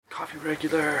Coffee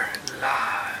regular,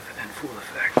 live, and full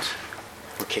effect.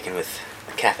 We're kicking with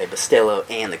the Cafe Bustelo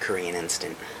and the Korean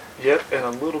Instant. Yep, and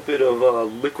a little bit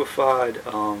of liquefied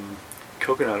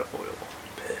coconut oil.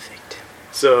 Perfect.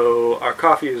 So our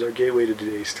coffee is our gateway to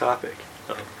today's topic.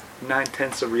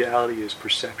 9/10 of reality is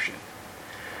perception.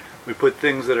 We put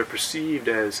things that are perceived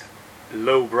as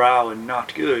lowbrow and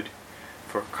not good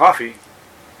for coffee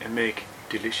and make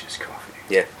delicious coffee.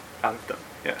 Yeah. Out of them.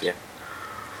 Yes. Yeah.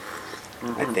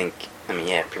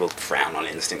 Mm-hmm. People frown on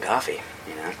instant coffee,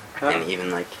 you know? And even,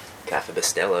 like, Cafe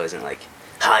Bustelo isn't, like,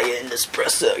 high-end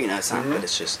espresso, you know? It's not, but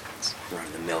it's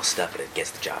run-of-the-mill stuff, but it gets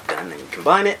the job done. Then you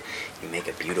combine it, you make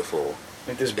a beautiful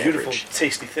Make this beverage. beautiful,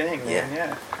 tasty thing, man.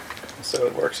 Yeah. So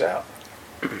it works out.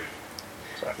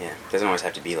 Yeah. It doesn't always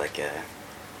have to be, like, a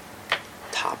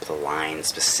top-of-the-line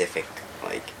specific,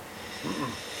 like...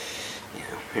 You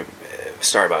know,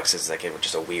 Starbucks is like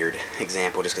just a weird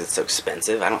example just because it's so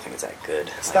expensive. I don't think it's that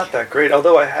good. It's not that great.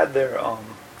 Although I had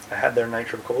their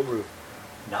nitro cold brew.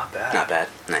 Not bad. Not bad.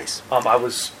 Nice. I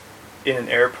was in an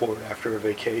airport after a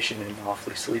vacation and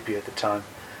awfully sleepy at the time.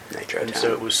 Nitro and town.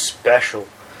 so it was special,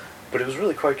 but it was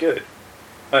really quite good.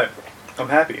 I'm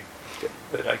happy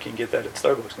that I can get that at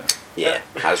Starbucks now. Yeah.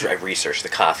 I researched the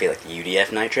coffee, like the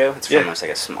UDF Nitro. It's from almost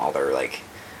like a smaller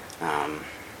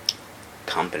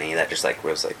company that just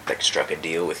was struck a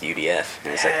deal with UDF,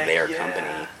 and it's like their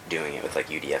company doing it with like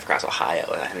UDF across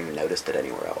Ohio. I haven't even noticed it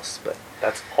anywhere else, but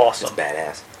that's awesome. It's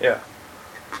badass. Yeah.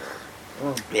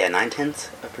 Yeah, 9/10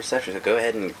 of perception. So go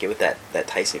ahead and get with that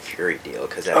Tyson Fury deal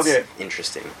because that's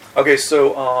interesting. Okay,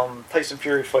 so Tyson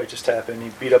Fury fight just happened.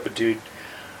 He beat up a dude.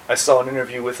 I saw an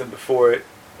interview with him before it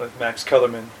with Max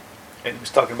Kellerman, and he was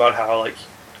talking about how like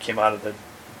he came out of the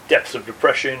depths of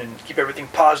depression and keep everything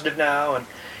positive now, and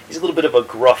he's a little bit of a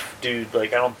gruff dude.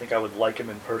 Like, I don't think I would like him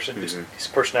in person. Just his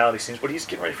personality seems, but he's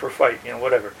getting ready for a fight, you know,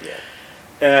 whatever.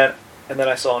 Yeah. And then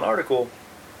I saw an article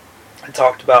and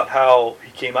talked about how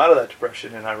he came out of that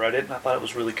depression, and I read it, and I thought it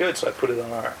was really good, so I put it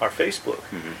on our Facebook.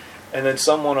 And then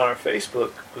someone on our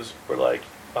Facebook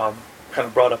kind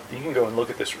of brought up, you can go and look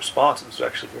at this response. It was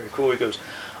actually very cool. He goes,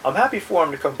 I'm happy for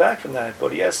him to come back from that,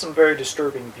 but he has some very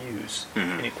disturbing views.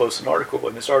 And he posts an article,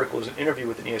 and this article is an interview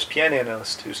with an ESPN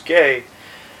analyst who's gay,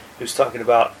 who's talking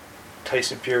about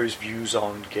Tyson Fury's views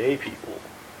on gay people,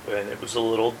 and it was a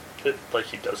little bit like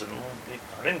he doesn't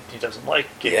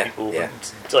like gay people. Yeah. And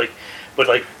it's like, but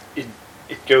like it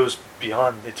goes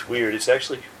beyond. It's weird. It's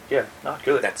actually not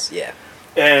good.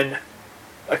 And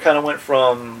I kind of went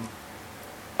from,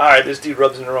 all right, this dude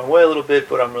rubs me the wrong way a little bit,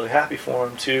 but I'm really happy for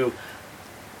him. To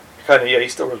kind of he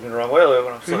still rubs me the wrong way a little bit,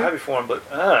 but I'm still happy for him. But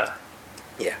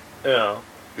you know,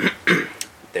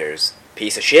 there's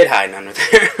piece of shit hiding under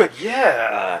there.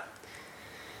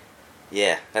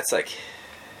 That's like,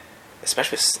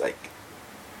 especially with like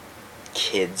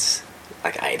kids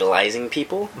like idolizing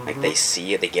people. Like they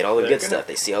see it, they get all the good stuff.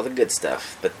 They see all the good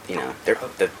stuff, but you know, they're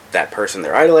that person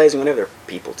they're idolizing. Whatever, they're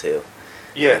people too.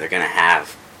 Yeah, you know, they're gonna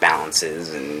have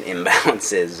balances and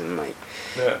imbalances, and like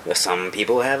some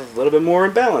people have a little bit more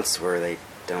imbalance where they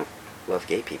don't love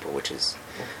gay people, which is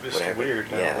whatever. Weird.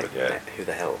 Who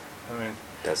the hell? I mean,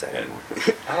 does that anymore?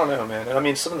 I don't know, man. And I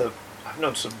mean, I've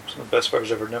known some of the best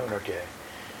fighters I've ever known are gay.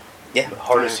 Yeah, the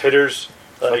hardest hitters.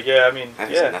 Like, that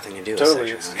has nothing to do with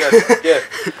totally.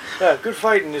 Good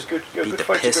fighting is good. Beat the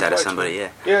piss out of somebody.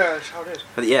 Yeah, that's how it is.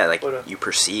 But you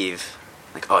perceive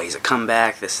like, oh, he's a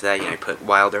comeback. This, that. You know, you put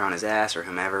Wilder on his ass or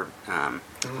whomever.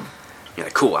 You're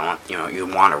like, cool. You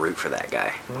want to root for that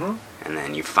guy. And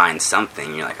then you find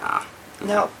something. You're like,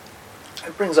 Now,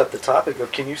 it brings up the topic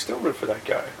of, can you still root for that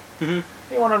guy? You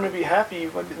want him to be happy.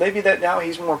 Maybe that now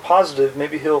he's more positive.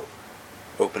 Maybe he'll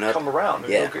open up, come around.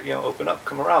 Maybe he'll, open up,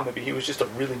 come around. Maybe he was just a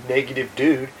really negative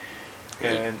dude,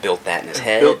 and he built that in his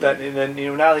head. And then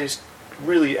now he's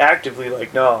really actively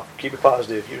like, no, keep it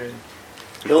positive.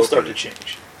 He'll start to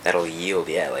change. That'll yield,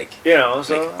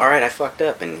 So all right, I fucked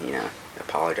up, and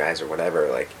apologize or whatever.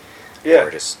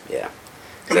 Or just because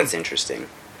that's interesting,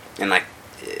 and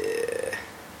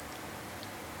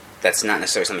that's not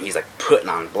necessarily something he's like putting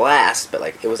on blast, but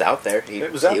like it was out there.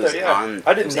 It was out there.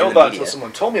 I didn't know about it until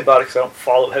someone told me about it because I don't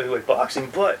follow heavyweight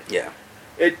boxing. But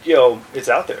it's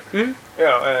out there. And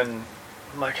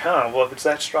I'm like, well, if it's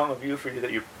that strong a view for you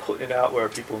that you're putting it out where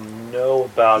people know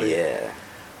about it,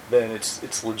 then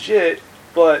it's legit.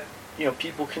 But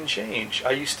people can change. I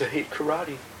used to hate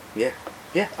karate.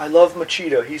 Yeah. I love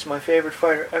Machida. He's my favorite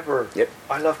fighter ever. Yep.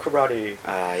 I love karate.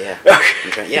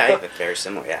 Very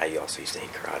similar. Yeah, I also used to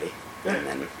hate karate. And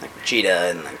then like Machida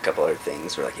and like a couple other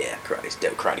things were like, karate's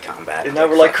dope, karate combat. And now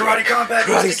we're like, karate combat,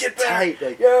 karate's get tight.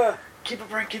 Back. Keep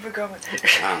it coming.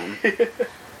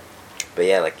 But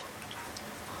yeah, like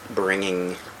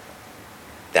bringing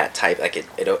that type, like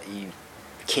you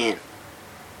can't.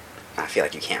 I feel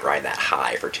like you can't ride that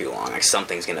high for too long. Like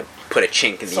something's gonna put a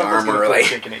chink in the armor. Like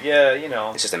chink in it. Yeah, you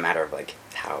know. It's just a matter of like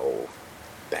how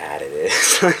bad it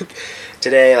is. Like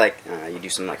today, like you do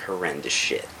some like horrendous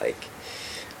shit. Like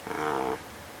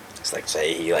it's like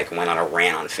say he like went on a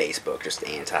rant on Facebook, just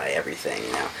anti everything.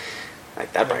 You know,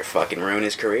 like that probably fucking ruin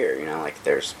his career. You know, like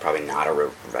there's probably not a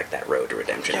road like that road to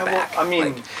redemption back. Well, I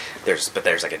mean, like,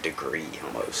 there's like a degree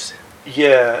almost.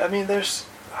 Yeah, I mean, there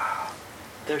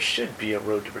should be a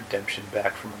road to redemption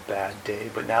back from a bad day,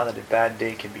 but now that a bad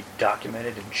day can be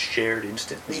documented and shared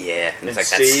instantly, and it's like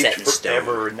saved that's set in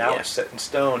forever, stone. and now it's set in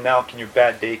stone. Now your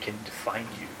bad day can define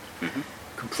you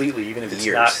completely, even if it's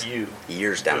not you.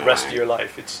 Years down the rest of your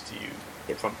life, it's you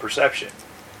from perception.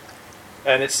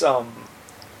 And it's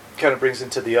kind of brings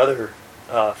into the other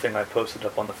thing I posted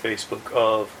up on the Facebook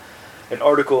of an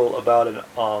article about an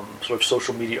sort of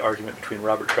social media argument between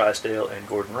Robert Drysdale and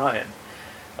Gordon Ryan.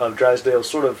 Drysdale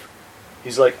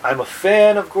he's like, I'm a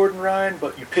fan of Gordon Ryan,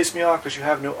 but you piss me off because you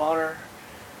have no honor.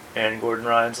 And Gordon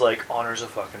Ryan's like, honor's a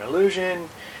fucking illusion.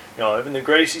 You know, even the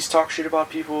Gracies talk shit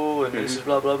about people, and this is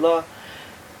blah, blah, blah.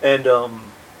 And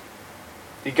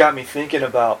it got me thinking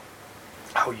about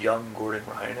how young Gordon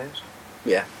Ryan is.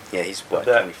 Yeah, he's what,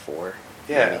 24?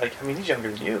 Yeah, maybe? Like, I mean, he's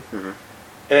younger than you.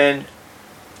 And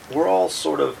we're all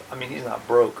sort of, I mean, he's not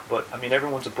broke, but, I mean,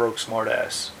 everyone's a broke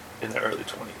smartass in their early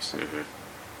 20s.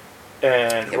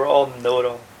 And we're all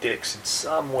know-it-all dicks in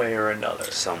some way or another.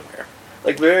 Somewhere.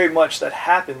 Like, very much that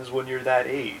happens when you're that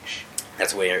age.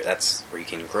 That's where you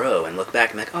can grow and look back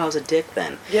and be like, oh, I was a dick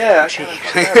then. Yeah, I kind of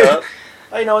fucked that up.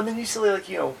 I know, and then you still, like,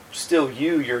 you know, still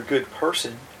you're a good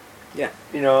person. Yeah.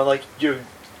 You know, like, and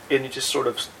it just sort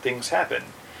of, things happen,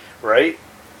 right?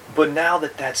 But now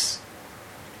that that's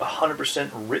 100%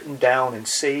 written down and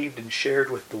saved and shared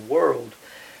with the world,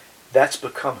 that's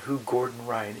become who Gordon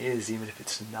Ryan is, even if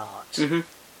it's not.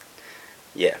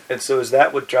 Yeah. And so is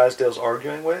that what Drysdale's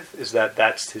arguing with? Is that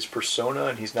that's his persona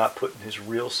and he's not putting his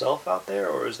real self out there?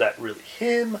 Or is that really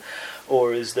him?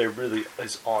 Or is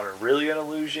honor really an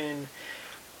illusion?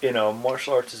 You know,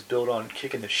 martial arts is built on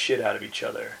kicking the shit out of each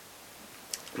other.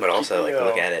 But also, like,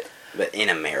 look at it. But in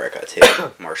America,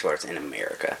 too. Martial arts in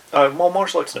America. Well,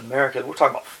 martial arts in America, we're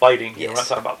talking about fighting here. Yes. We're not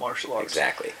talking about martial arts.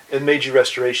 Exactly. In Meiji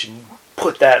Restoration,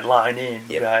 put that line in,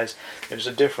 you guys. There's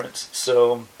a difference.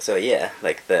 So yeah,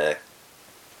 like there's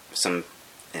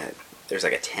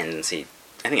like a tendency,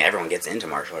 I think everyone gets into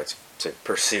martial arts to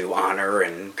pursue honor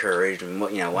and courage and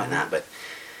whatnot, but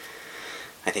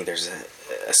I think there's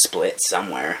a split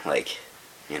somewhere, like,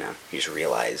 you know, you just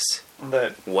realize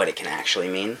that what it can actually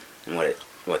mean and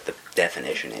what the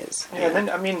definition is. Yeah, and then,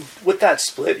 I mean, with that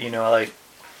split, you know, like,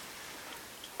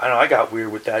 I don't know, I got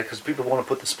weird with that because people want to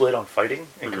put the split on fighting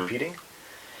and competing.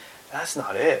 That's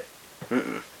not it.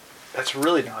 That's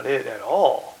really not it at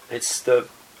all. It's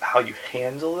how you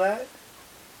handle that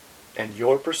and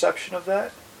your perception of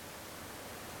that.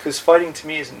 Because fighting to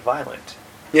me isn't violent.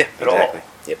 Yeah, at exactly. all.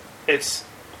 Yep. It's,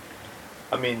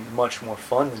 I mean, much more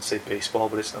fun than, say, baseball,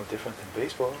 but it's no different than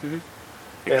baseball.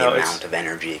 The amount of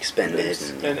energy expended.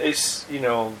 And it's, you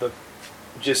know,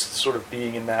 just sort of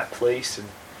being in that place and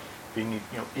being,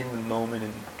 you know, in the moment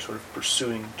and sort of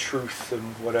pursuing truth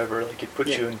and whatever. Like, it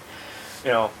puts you in,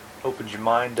 you know, opens your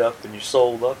mind up and your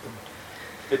soul up, and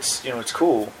it's, you know, it's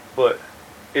cool, but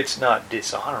it's not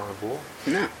dishonorable.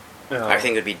 No. I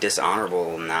think it would be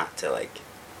dishonorable not to, like,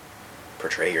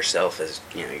 portray yourself as,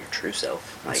 you know, your true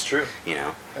self. Like, that's true. You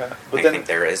know? Yeah. But I think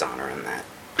there is honor in that.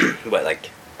 But, like...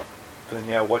 But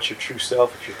then, what's your true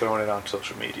self if you're throwing it on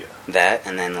social media? That,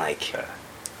 and then, like,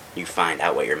 you find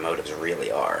out what your motives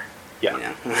really are. Yeah. You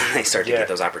know? They start to get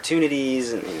those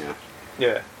opportunities, and, you know...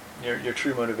 Yeah. Your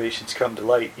true motivations come to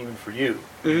light, even for you.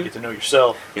 You get to know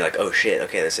yourself. You're like, oh shit,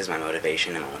 okay, this is my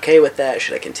motivation. Am I okay with that?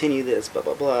 Should I continue this? Blah,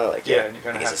 blah, blah. Like, and you're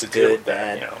going to have to deal with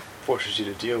that. You know, forces you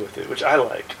to deal with it, which I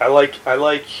like. I like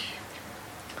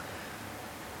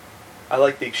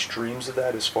the extremes of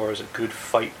that as far as a good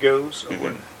fight goes. Of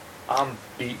when I'm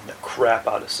beating the crap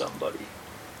out of somebody,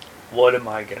 what am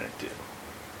I going to do?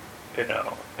 You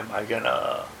know, am I going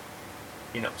to...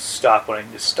 you know, stop when I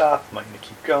need to stop? Am I going to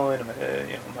keep going? Am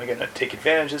I going to take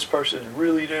advantage of this person and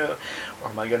really do? Or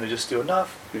am I going to just do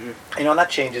enough? You know, and that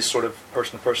changes sort of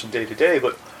person to person, day to day.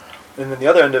 But and then the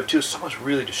other end of it too, if someone's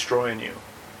really destroying you,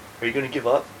 are you going to give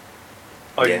up?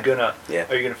 Are you gonna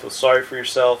feel sorry for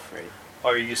yourself? Right.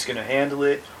 Are you just going to handle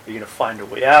it? Are you going to find a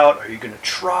way out? Are you going to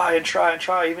try and try and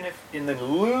try, even if and then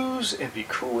lose and be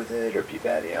cool with it or be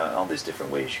bad? You know, all these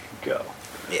different ways you can go.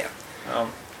 Yeah.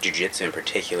 Jiu-jitsu in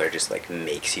particular just, like,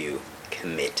 makes you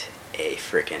commit a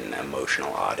freaking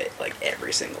emotional audit like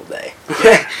every single day.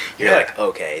 Yeah. You're like,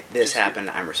 okay, this happened.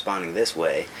 I'm responding this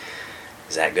way.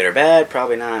 Is that good or bad?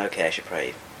 Probably not. Okay, I should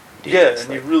probably do this. And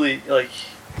like, you really like,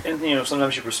 and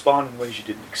sometimes you respond in ways you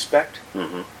didn't expect.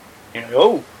 Mm-hmm. You're like,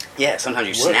 oh. Yeah, sometimes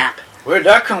you snap. Where'd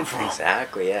that come from?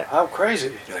 Exactly. Yeah. How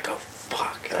crazy. You're like, oh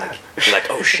fuck. You're like,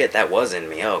 oh shit, that was in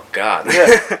me. Oh god.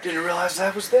 Yeah. Didn't realize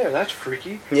that was there. That's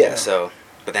freaky. Yeah. So.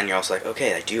 But then you're also like,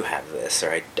 okay, I do have this,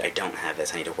 or I don't have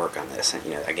this. I need to work on this, and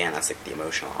again, that's like the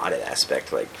emotional audit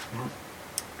aspect. Like,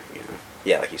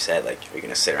 yeah, like you said, like, are you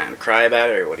gonna sit around and cry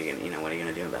about it, or what are you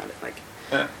gonna do about it? Like,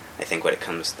 yeah. I think when it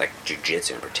comes like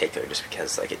jiu-jitsu in particular, just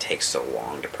because like it takes so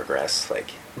long to progress,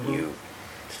 like you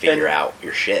figure out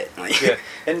your shit. Like, yeah,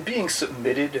 and being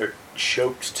submitted or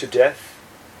choked to death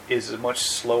is a much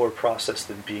slower process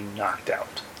than being knocked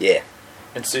out. Yeah.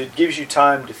 And so it gives you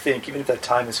time to think, even if that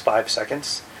time is 5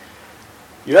 seconds.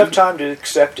 You have time to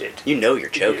accept it. You're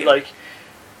choking. Like,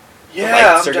 the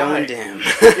lights are dying. going dim.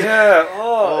 Yeah.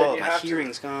 Oh, my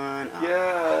hearing's gone. Oh,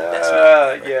 yeah. That's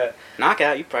not yeah.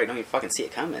 Knockout. You probably don't even fucking see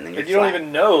it coming. And you don't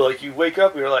even know. Like, you wake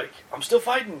up, you're like, I'm still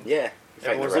fighting. Yeah.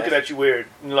 Everyone's looking at you weird.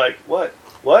 And you're like, what?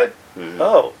 What? Mm-hmm.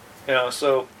 Oh.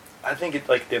 So I think it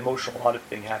like the emotional audit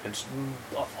thing happens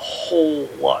a whole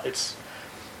lot. It's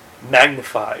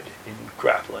magnified in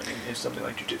grappling in something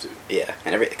like jiu-jitsu. Yeah,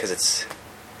 and because it's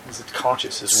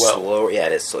conscious as well. Slower, yeah,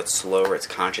 it is. So it's slower. It's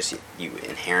conscious. You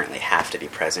inherently have to be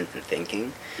present and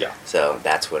thinking. Yeah. So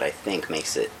that's what I think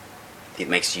makes it. It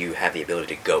makes you have the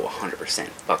ability to go 100%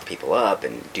 fuck people up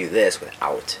and do this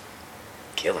without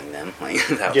killing them, like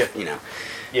without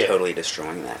totally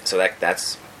destroying that. So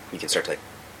that's you can start to like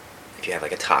if you have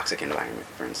like a toxic environment,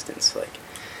 for instance, like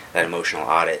that emotional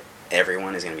audit.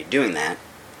 Everyone is going to be doing that.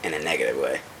 In a negative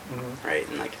way, right?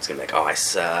 And like it's gonna be like, oh, I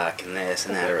suck, and this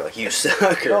and that, or like you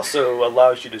suck. It also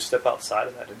allows you to step outside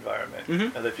of that environment.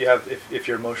 Mm-hmm. And if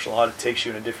your emotional audit takes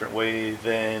you in a different way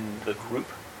than the group,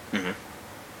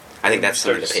 I think that's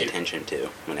something to pay attention to.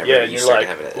 Whenever you you're start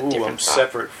like, to have a different I'm thought.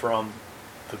 separate from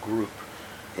the group.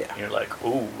 Yeah. And you're like,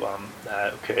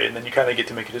 okay, and then you kind of get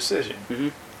to make a decision.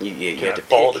 Mm-hmm. You can have I to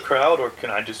follow pick. the crowd, or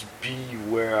can I just be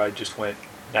where I just went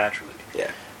naturally? Yeah.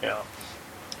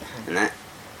 And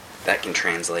that can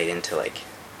translate into like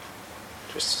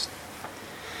just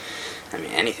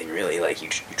anything really. Like you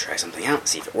try something out,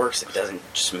 see if it works. If it doesn't,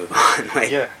 just move on.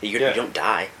 Like you don't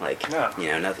die. Like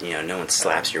nothing. No one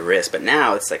slaps your wrist. But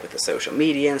now it's like with the social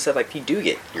media and stuff. Like you do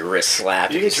get your wrist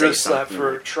slapped. You get your wrist slapped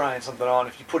for trying something on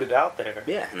if you put it out there.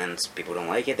 Yeah, and then people don't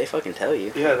like it. They fucking tell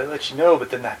you. Yeah, they let you know.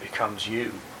 But then that becomes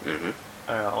you. Mm-hmm.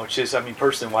 Which is,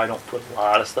 personally, why I don't put a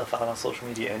lot of stuff out on social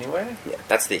media anyway. Yeah,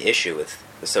 that's the issue with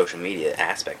the social media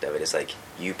aspect of it. It's like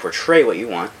you portray what you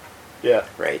want. Yeah.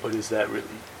 Right. But is that really?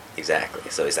 Exactly.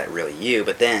 So is that really you?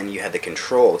 But then you have the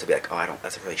control to be like, oh,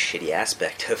 that's a really shitty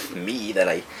aspect of me that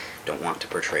I don't want to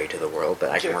portray to the world, but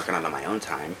I can work on it on my own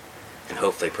time and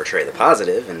hopefully portray the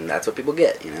positive, and that's what people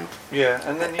get, Yeah,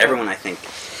 and then everyone, I think,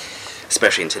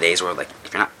 especially in today's world, like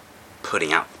if you're not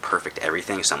putting out perfect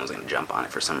everything, someone's going to jump on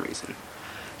it for some reason.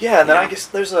 Yeah, and then I guess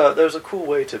there's a cool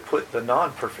way to put the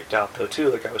non-perfect out though too.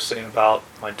 Like I was saying about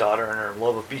my daughter and her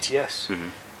love of BTS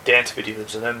dance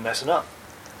videos and them messing up.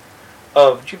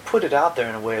 You put it out there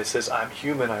in a way that says, "I'm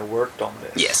human. I worked on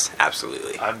this." Yes,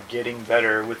 absolutely. I'm getting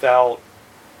better without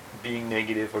being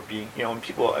negative or being and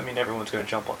people. Everyone's going to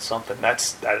jump on something. That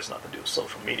has nothing to do with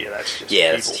social media. That's just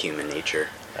that's human nature.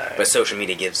 But social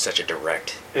media gives such a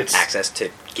direct access to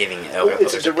giving.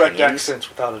 It's a direct access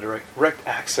without direct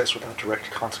access without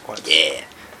direct consequence. Yeah,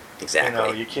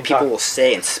 exactly. People will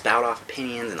say and spout off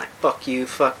opinions and like fuck you,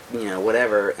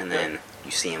 whatever, and then you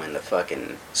see them in the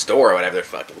fucking store or whatever, they're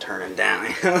fucking turning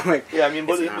down. But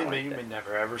you may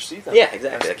never ever see them. Yeah,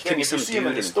 exactly. Like, if you see them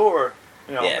in the store,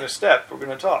 in a step, we're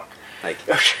gonna talk. Like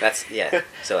that's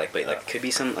So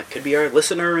could be our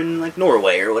listener in like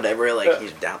Norway or whatever. Like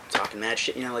he's out talking mad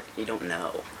shit. Like you don't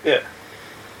know. Yeah.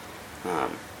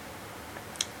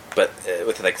 But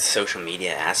with like the social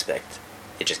media aspect,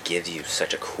 it just gives you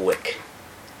such a quick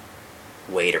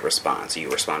way to respond. So you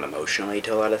respond emotionally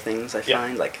to a lot of things. I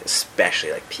find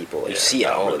especially like people you see it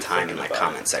all the time in like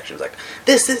comment sections. Like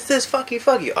this fuck you.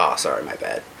 Oh, sorry, my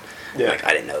bad. Yeah. Like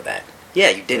I didn't know that. Yeah,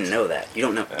 you didn't know that. You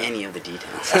don't know any of the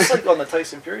details. That's like on the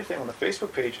Tyson Fury thing on the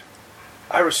Facebook page.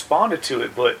 I responded to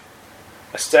it, but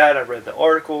I read the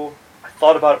article, I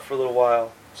thought about it for a little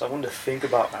while, so I wanted to think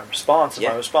about my response. And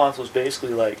my response was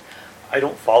basically like, I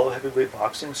don't follow heavyweight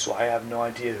boxing, so I have no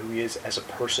idea who he is as a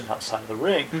person outside of the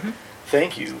ring. Mm-hmm.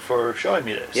 Thank you for showing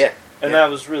me this. Yeah. And that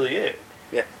was really it.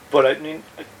 Yeah. But it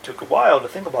took a while to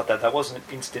think about that. That wasn't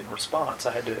an instant response.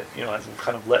 I had to, I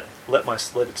kind of let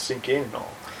it sink in and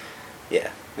all.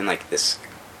 Yeah, and like this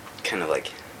kind of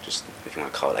like, just if you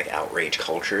want to call it like outrage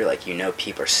culture, like, you know,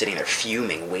 people are sitting there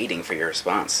fuming, waiting for your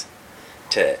response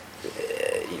to,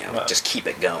 just keep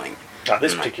it going. Now,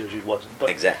 this And, like, particular dude wasn't. But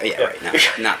exactly. Yeah, right. No,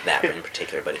 not that in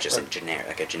particular, but it's just a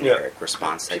generic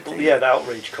response type people, thing. yeah, the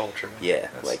outrage culture. Man. Yeah,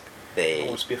 That's, like they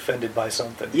almost be offended by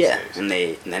something. Yeah, these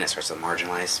days. and then it starts to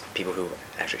marginalize people who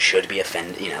actually should be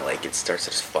offended. You know, like, it starts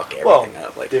to just fuck everything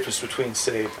up. Like, the difference between,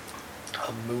 say,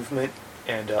 a movement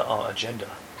and an agenda.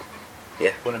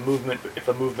 Yeah. If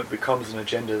a movement becomes an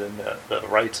agenda, then the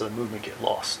rights of the movement get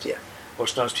lost. Yeah. Or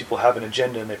sometimes people have an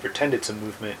agenda and they pretend it's a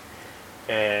movement,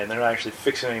 and they're not actually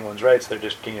fixing anyone's rights. They're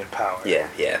just gaining power. Yeah,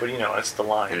 yeah. But that's the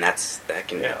line. And that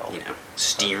can Yeah.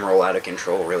 steamroll out of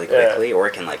control really quickly, or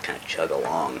it can like kind of chug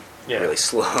along really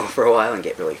slow for a while and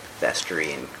get really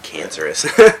festery and cancerous.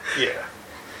 Yeah.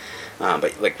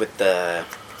 But like with the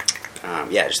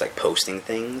just like posting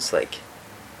things, like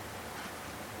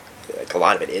a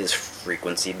lot of it is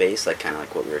frequency based, like kind of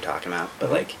like what we were talking about,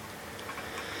 but like,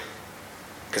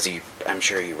 because I'm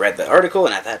sure you read the article,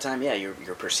 and at that time, you're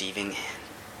perceiving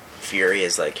Fury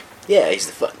as like, he's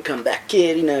the fucking comeback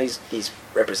kid, he's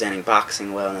representing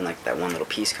boxing well, and then like that one little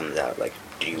piece comes out, like,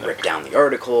 do you rip down the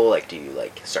article, like, do you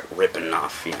like start ripping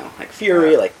off, like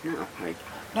Fury, like, no, like,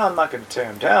 no, I'm not going to tear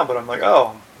him down, but I'm like,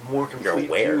 more complete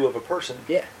view of a person.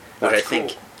 Yeah, but That's I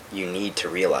think you need to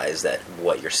realize that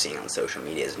what you're seeing on social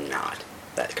media is not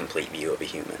that complete view of a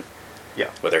human. Yeah.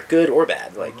 Whether good or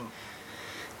bad, like,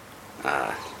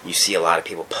 you see a lot of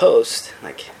people post,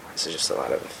 like, this is just a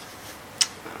lot of,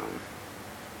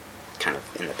 kind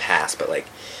of in the past, but like,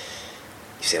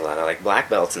 you see a lot of like black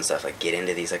belts and stuff, like, get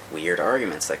into these like weird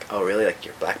arguments, like, oh really, like,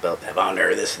 you're black belt, have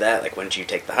honor, this, that, like, wouldn't you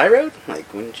take the high road?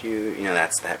 Like, wouldn't you,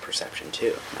 that's that perception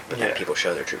too. Like, but then people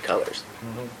show their true colors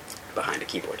behind a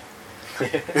keyboard.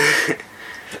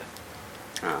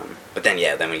 But then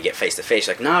then when you get face to face,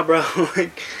 like, nah, bro,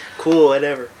 like, cool,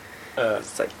 whatever.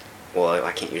 It's like, well,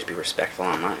 why can't you just be respectful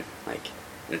online? Like,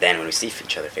 and then when we see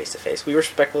each other face to face, we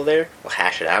respectful there. We'll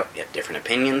hash it out. We have different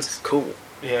opinions. Cool.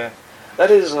 Yeah, that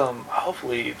is.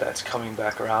 Hopefully, that's coming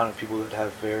back around, and people that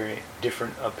have very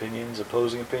different opinions,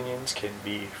 opposing opinions, can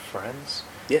be friends.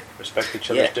 Yeah. Respect each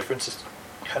other's differences,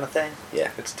 kind of thing.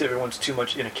 Yeah. Everyone's too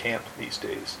much in a camp these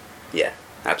days. Yeah.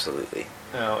 Absolutely.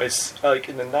 It's like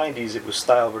in the 90s it was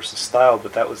style versus style,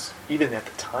 but that was, even at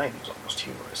the time, it was almost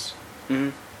humorous.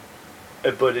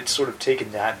 But it's sort of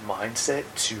taken that mindset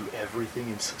to everything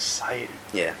in society.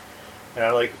 Yeah.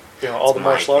 And like, all the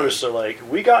martial artists are like,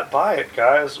 we got by it,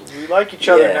 guys. We like each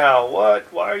other now.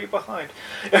 What? Why are you behind?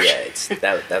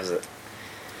 That was a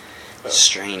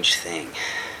strange thing.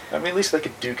 I mean, at least they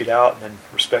could duke it out and then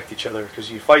respect each other, because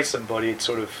you fight somebody, it's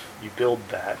sort of, you build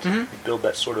that. You build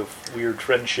that sort of weird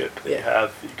friendship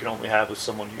that you can only have with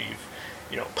someone who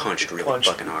you've, punched really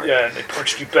fucking hard. Yeah, and they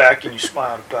punched you back and you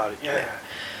smiled about it. Yeah.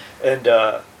 And,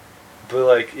 but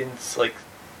like, it's like,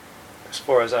 as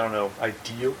far as, I don't know,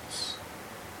 ideals,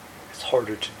 it's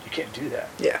harder to, you can't do that.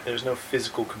 Yeah. There's no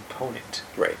physical component.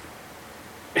 Right.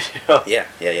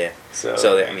 Yeah.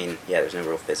 So, I mean, there's no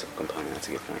real physical component. That's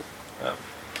a good point.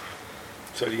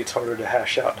 So it gets harder to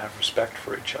hash out and have respect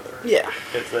for each other. Yeah.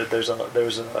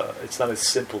 It's not as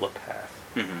simple a path.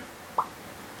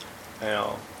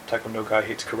 Taekwondo guy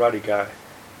hates karate guy.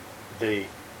 They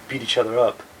beat each other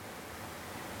up.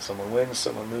 Someone wins,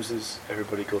 someone loses,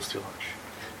 everybody goes to lunch.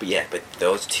 But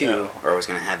those two are always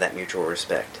going to have that mutual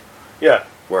respect. Yeah.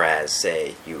 Whereas,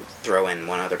 say, you throw in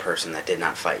one other person that did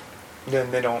not fight.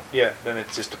 Then they don't, then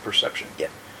it's just a perception. Yeah.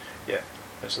 Yeah.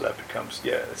 And so that becomes,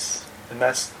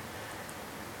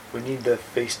 we need the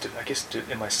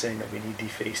am I saying that we need the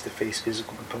face-to-face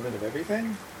physical component of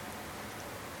everything?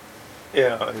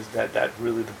 Is that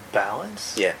really the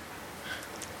balance? Yeah.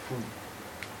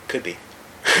 Could be.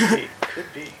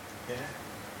 Could be, yeah.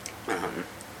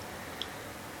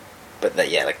 But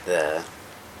I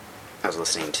was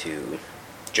listening to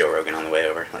Joe Rogan on the way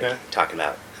over, talking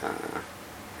about,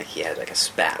 he had like a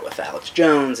spat with Alex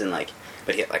Jones, and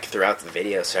but he, throughout the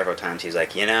video several times he was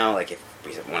like,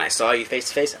 when I saw you face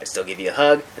to face, I'd still give you a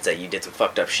hug. I'd say you did some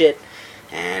fucked up shit,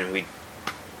 and we'd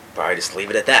probably just leave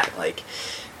it at that.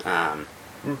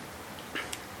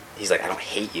 He's like, I don't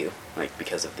hate you,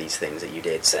 because of these things that you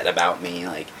said about me.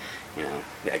 I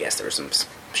guess there was some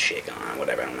shit going on,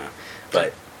 whatever, I don't know.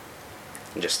 But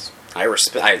just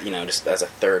as a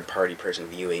third party person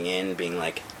viewing in, being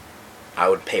like, I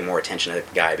would pay more attention to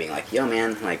the guy being like, yo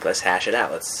man, let's hash it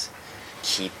out. Let's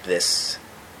keep this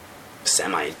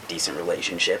semi-decent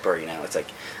relationship, or, it's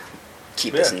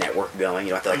keep this network going.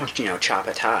 You don't have to, chop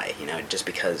a tie. Just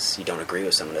because you don't agree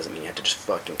with someone doesn't mean you have to just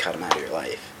fucking cut them out of your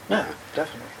life. Yeah,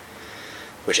 definitely.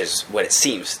 which is what it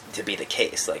seems to be the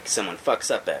case. Like, someone fucks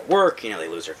up at work, they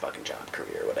lose their fucking job,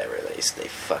 career, whatever. They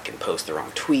fucking post the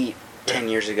wrong tweet 10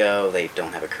 years ago, they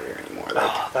don't have a career anymore.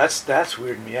 Like, that's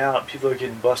weirding me out. People are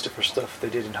getting busted for stuff they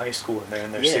did in high school and they're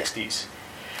in their 60s.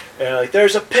 And like,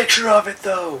 there's a picture of it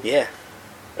though. Yeah.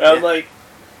 And I'm like,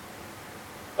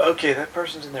 okay, that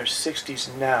person's in their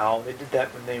 60s now. They did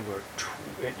that when they were,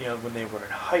 when they were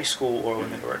in high school or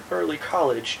when they were in early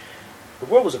college. The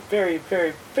world was a very,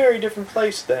 very, very different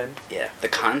place then. Yeah, the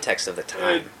context of the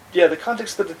time. The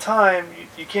context of the time,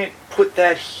 you can't put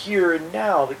that here and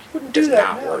now. Like, you wouldn't do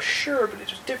that now, sure, but it's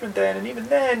just different then. And even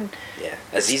then, yeah.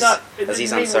 Aziz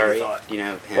Ansari, you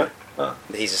know him? What?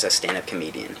 He's just a stand-up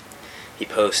comedian. He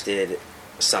posted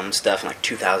some stuff in like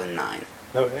 2009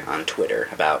 on Twitter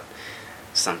about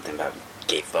something about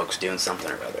gay folks doing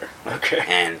something or other. Okay.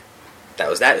 And that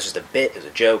was that. It was just a bit. It was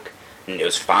a joke. And it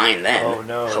was fine then. Oh,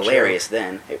 no. Hilarious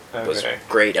then. It was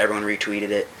great. Everyone retweeted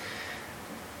it.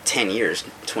 10 years,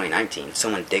 2019,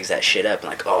 someone digs that shit up and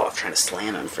like, oh, I'm trying to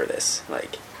slam him for this.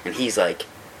 Like, and he's like,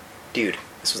 dude,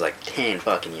 this was like 10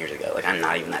 fucking years ago. Like, I'm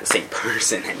not even that same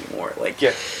person anymore. Like,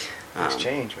 yeah. It's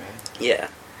changed, man. Yeah.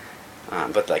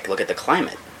 But like, look at the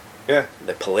climate. Yeah.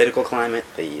 The political climate,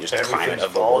 the climate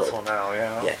of the world. Now,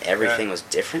 yeah, everything was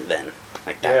different then.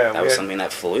 Like that was something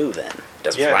that flew then. It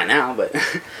doesn't fly now, but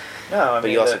no,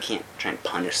 but you also can't try and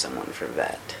punish someone for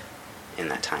that in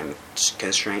that time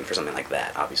constraint for something like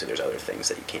that. Obviously, there's other things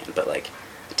that you can, but like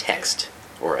a text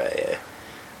or a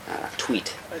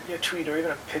tweet. A tweet or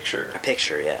even a picture. A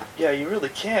picture, yeah. Yeah, you really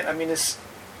can't. I mean,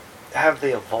 have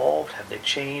they evolved? Have they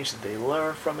changed? Did they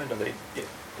learn from it?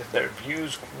 Have their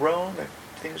views grown?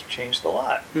 Things have changed a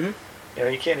lot.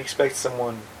 Mm-hmm. You can't expect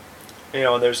someone.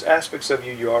 There's aspects of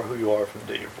you. You are who you are from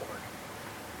the day you're born.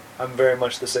 I'm very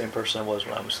much the same person I was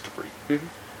when I was 3. Mm-hmm.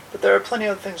 But there are plenty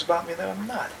of things about me that I'm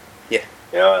not. Yeah.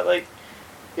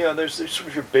 There's sort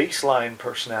of your baseline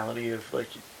personality of like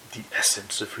the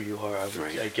essence of who you are,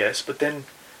 I guess. But then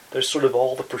there's sort of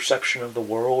all the perception of the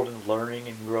world and learning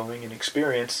and growing and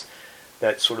experience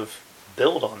that sort of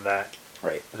build on that.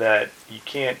 Right. That you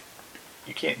can't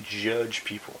judge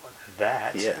people on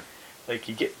that. Yeah. Like,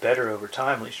 you get better over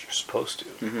time, at least you're supposed to.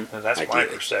 Mm-hmm. And that's my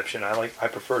perception. I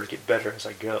prefer to get better as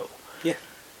I go. Yeah.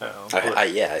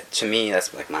 To me,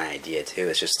 that's like my idea too.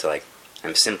 It's just to like,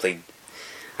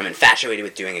 I'm infatuated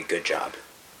with doing a good job.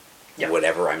 Yeah.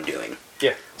 Whatever I'm doing.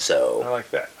 Yeah. So I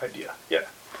like that idea. Yeah.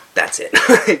 That's it.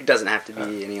 It doesn't have to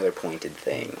be any other pointed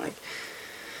thing. Like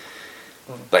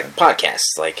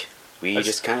podcasts. Like, we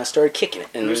just kind of started kicking it.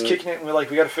 And we was kicking it, and we're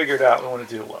like, we got to figure it out. We want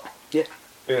to do it well. Yeah.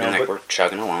 And like, we're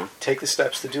chugging along. Take the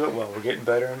steps to do it well. We're getting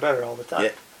better and better all the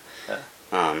time.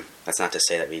 Yeah. That's not to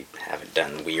say that we haven't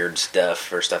done weird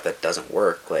stuff or stuff that doesn't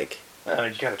work. Like, you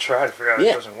got to try to figure out if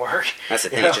it doesn't work. That's the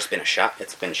thing. It's just been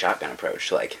it's been a shotgun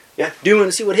approach. Like,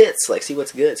 see what hits. Like, see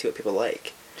what's good. See what people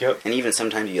like. Yep. And even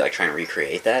sometimes you like try and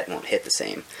recreate that, it won't hit the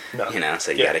same. No.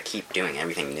 So you got to keep doing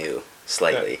everything new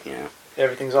slightly.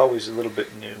 Everything's always a little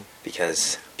bit new.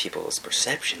 Because people's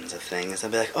perceptions of things, they'll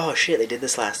be like, oh shit, they did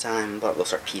this last time, but they'll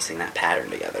start piecing that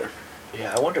pattern together.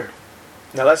 Yeah, I wonder.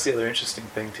 Now that's the other interesting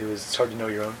thing too, is it's hard to know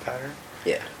your own pattern.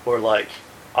 Yeah. Or like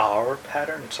our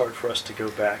pattern. It's hard for us to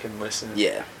go back and listen.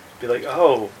 Yeah. Be like,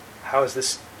 oh, how has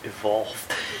this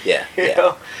evolved? Yeah. you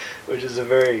know? Which is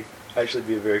actually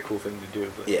be a very cool thing to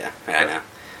do. But, yeah, I know.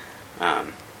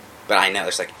 But I know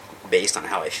it's like, based on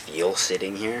how I feel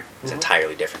sitting here, it's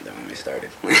entirely different than when we started.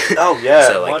 Oh yeah,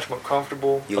 so, like, much more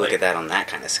comfortable. You look at that on that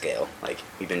kind of scale. Like,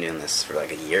 we've been doing this for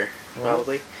like a year,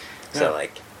 probably. So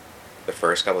like, the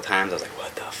first couple times I was like,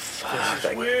 what the fuck?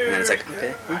 Like, weird. And then it's like,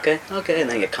 okay, and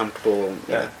then you get comfortable.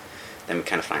 Then we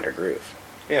kind of find our groove.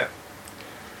 Yeah.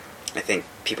 I think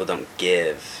people don't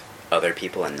give other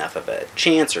people enough of a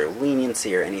chance or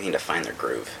leniency or anything to find their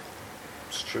groove.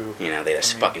 It's true. They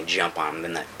just fucking jump on them.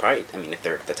 Then that probably, if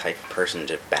they're the type of person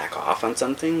to back off on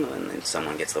something, and then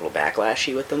someone gets a little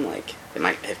backlashy with them, like, it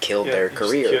might have killed their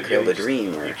career, or killed a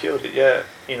dream, or... You killed it, yeah.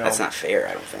 That's not fair,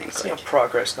 I don't think. It's,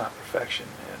 progress, not perfection,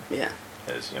 man. Yeah.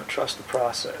 Is, trust the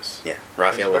process. Yeah.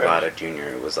 Rafael Lovato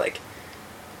Jr. was like,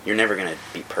 you're never going to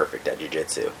be perfect at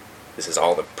jiu-jitsu. This is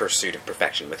all the pursuit of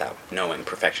perfection without knowing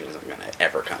perfection isn't going to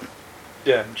ever come.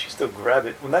 Yeah, and she still grab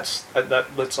it. When that's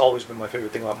always been my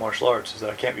favorite thing about martial arts, is that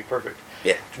I can't be perfect.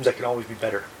 Yeah. Which means I can always be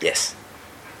better. Yes.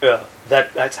 Yeah,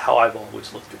 that's how I've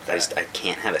always looked at that. I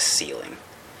can't have a ceiling.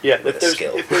 Yeah,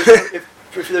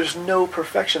 if there's no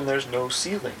perfection, there's no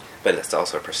ceiling. But that's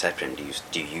also a perception.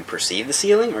 Do you perceive the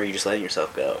ceiling, or are you just letting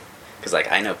yourself go? Because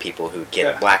like, I know people who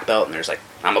get a black belt and there's like,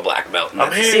 I'm a black belt, and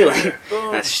that's the ceiling.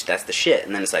 That's the shit.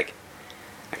 And then it's like,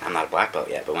 Like, I'm not a black belt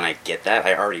yet, but when I get that,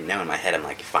 I already know in my head, I'm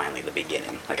like, finally the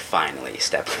beginning. Like, finally,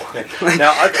 step one.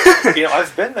 Now,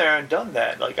 I've been there and done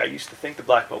that. Like, I used to think the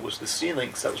black belt was the ceiling,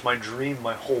 because that was my dream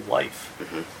my whole life.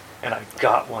 Mm-hmm. And I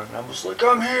got one, and I was like,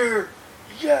 I'm here!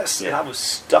 Yes! Yeah. And I was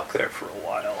stuck there for a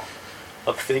while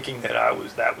of thinking that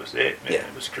that was it, man. Yeah.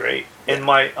 It was great. Yeah. And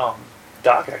my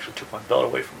doc actually took my belt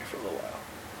away from me for a little while.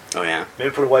 Oh, yeah?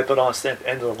 Maybe put a white belt on, stand at the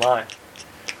end of the line.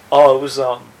 Oh, it was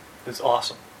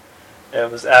awesome. It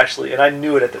was actually, and I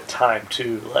knew it at the time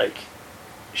too. Like,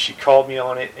 she called me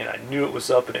on it, and I knew it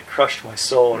was up, and it crushed my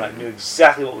soul, and I knew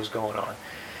exactly what was going on.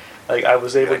 Like, I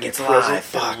was able to be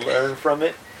present and learn from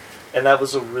it, and that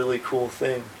was a really cool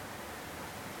thing.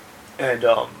 And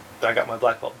I got my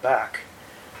black belt back,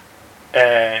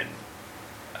 and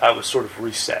I was sort of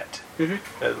reset.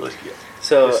 Mm-hmm.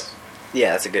 So,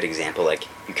 yeah, that's a good example. Like,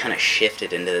 you kind of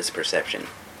shifted into this perception.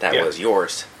 That was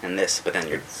yours and this, but then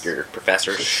your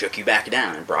professor shook you back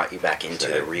down and brought you back into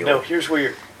the real... No, here's where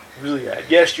you're really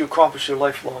at. Yes, you accomplished your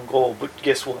lifelong goal, but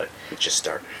guess what? You're just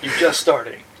starting. You're just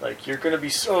starting. Like, you're going to be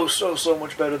so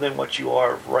much better than what you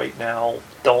are right now.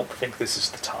 Don't think this is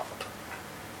the top.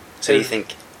 So do you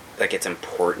think, like, it's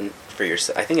important for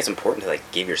yourself... I think it's important to, like,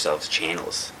 give yourselves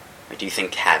channels. Like, do you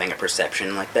think having a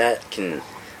perception like that can...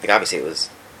 Like, obviously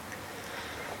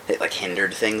it like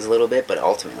hindered things a little bit, but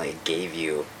ultimately it gave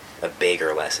you a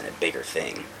bigger lesson, a bigger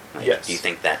thing. Like, yes. Do you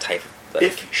think that type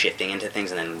of shifting into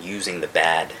things and then using the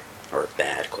bad, quote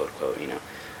unquote,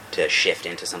 to shift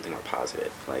into something more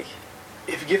positive, like,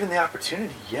 if given the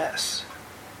opportunity, yes.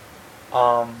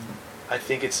 I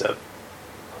think it's a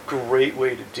great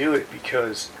way to do it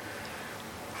because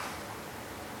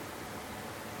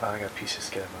I got pieces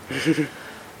to get in my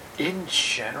In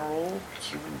general,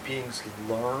 human beings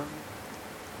learn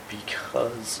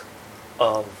because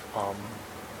of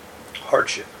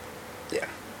hardship. Yeah.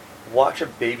 Watch a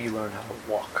baby learn how to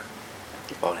walk.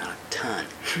 They fall down a ton.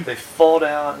 They fall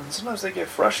down, and sometimes they get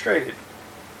frustrated.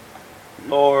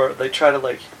 Or they try to,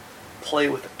 like, play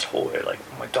with a toy. Like,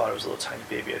 my daughter was a little tiny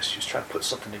baby. She was trying to put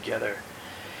something together,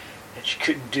 and she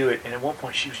couldn't do it. And at one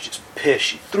point, she was just pissed.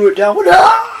 She threw it down. Went,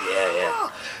 ah!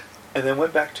 Yeah. And then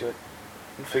went back to it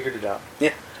and figured it out.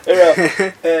 Yeah.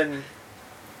 And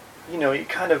you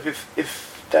kind of,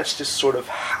 if that's just sort of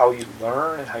how you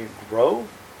learn and how you grow,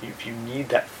 if you need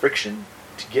that friction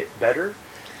to get better,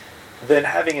 then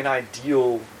having an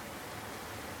ideal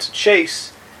to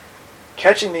chase,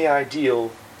 catching the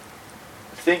ideal,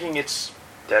 thinking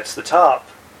that's the top,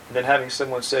 and then having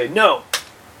someone say, no,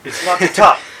 it's not the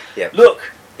top. Yep.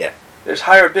 Look. Yeah. There's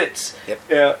higher bits.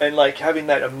 Yep. And like having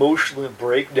that emotional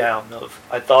breakdown of,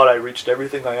 I thought I reached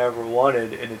everything I ever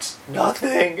wanted, and it's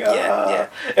nothing. Yeah.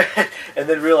 And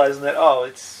then realizing that, oh,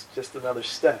 it's just another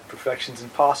step. Perfection's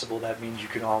impossible. That means you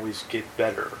can always get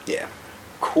better. Yeah.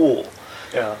 Cool.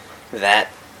 Yeah.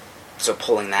 So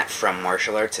pulling that from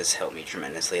martial arts has helped me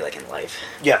tremendously, like, in life.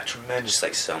 Yeah, tremendous. Just,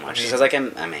 like, so much. Because, like,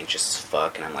 I'm anxious as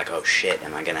fuck, and I'm like, oh, shit,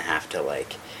 am I going to have to,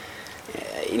 like...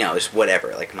 just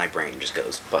whatever. Like, my brain just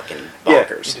goes fucking bonkers.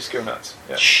 Yeah, you just go nuts.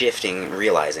 Yeah. Shifting,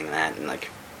 realizing that, and, like,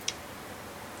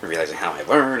 realizing how I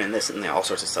learn, and this, and all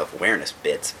sorts of self-awareness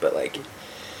bits, but, like,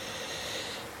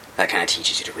 that kind of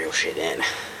teaches you to reel shit in.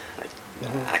 Like,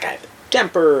 like, I have a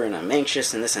temper, and I'm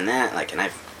anxious, and this and that, like, and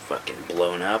I've fucking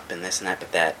blown up, and this and that,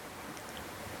 but that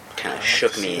kind of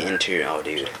shook me into, oh,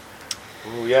 dude.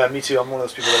 Ooh, yeah, me too. I'm one of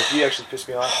those people that if you actually piss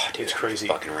me off, dude, it's crazy.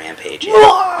 Fucking rampage. Yeah,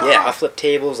 I'll flip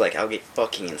tables. Like, I'll get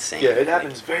fucking insane. Yeah, it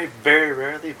happens very, very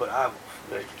rarely, but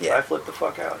if I flip the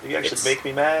fuck out. You actually make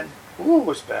me mad. Ooh,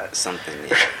 it's bad. Something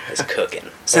is cooking.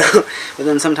 So, but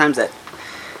then sometimes that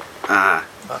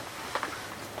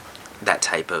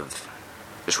type of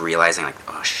just realizing, like,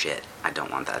 oh shit, I don't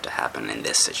want that to happen in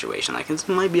this situation. Like, it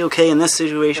might be okay in this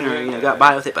situation, or got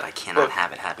by with it, but I cannot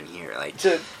have it happen here. Like,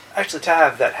 to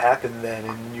have that happen then,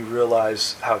 and you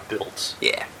realize how it builds.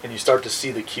 Yeah. And you start to see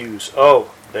the cues.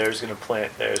 Oh, there's gonna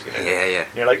plant. There's gonna. Yeah.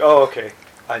 And you're like, oh, okay.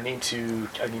 I need to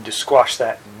squash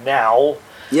that now.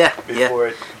 Yeah. Before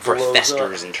it blows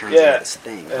festers up. and turns into this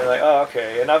thing. And like, oh,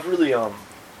 okay. And I've really I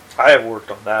have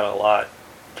worked on that a lot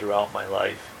throughout my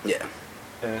life. Yeah.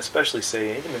 And especially,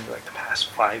 say, even in like the past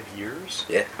 5 years.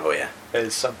 Yeah. Oh yeah.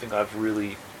 Is something I've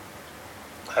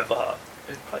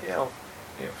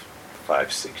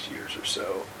 5-6 years or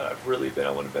so, I've really been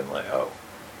able to been like, oh,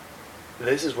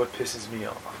 this is what pisses me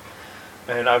off,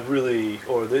 and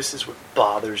this is what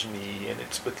bothers me, and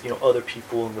it's with other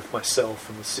people and with myself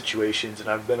and with situations, and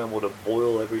I've been able to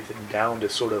boil everything down to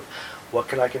sort of what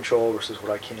can I control versus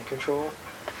what I can't control,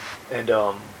 and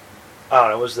I don't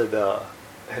know, was the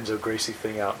Renzo Gracie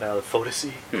thing out now, the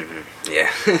Photasy? Mm-hmm.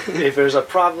 Yeah. If there's a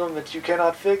problem that you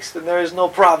cannot fix, then there is no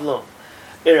problem.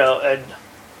 you know, and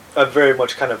I've very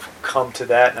much kind of come to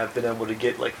that, and I've been able to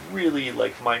get like really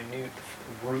like minute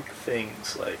root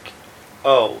things, like,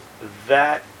 oh,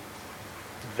 that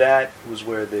was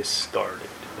where this started.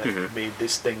 That made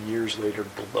this thing years later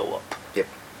blow up. Yep.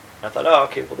 And I thought, oh,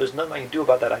 okay, well, there's nothing I can do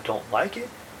about that. I don't like it.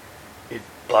 It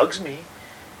bugs me.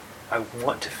 I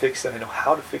want to fix it. I know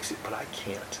how to fix it, but I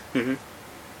can't.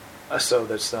 Mm-hmm. So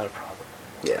that's not a problem.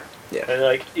 Yeah. Yeah. And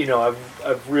like, you know,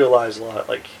 I've realized a lot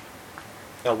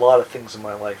of things in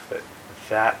my life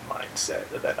that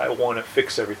mindset, that I want to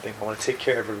fix everything. I want to take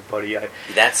care of everybody. I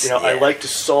like to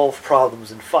solve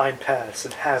problems and find paths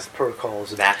and have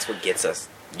protocols. And that's what gets us,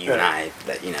 you and I,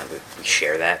 that, you know, we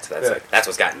share that. So that's that's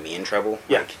what's gotten me in trouble.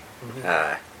 Yeah.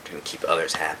 Like, to keep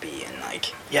others happy and like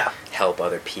help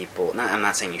other people. I'm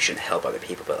not saying you shouldn't help other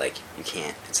people, but like you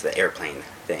can't. It's the airplane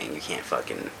thing. You can't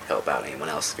fucking help out anyone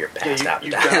else if you're passed out.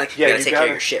 You gotta take care of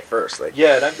your shit first. Like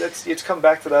it's come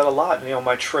back to that a lot. You know,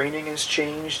 my training has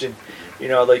changed, and you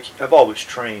know, like I've always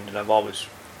trained and I've always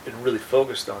been really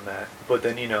focused on that. But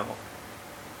then, you know,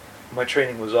 my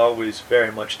training was always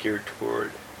very much geared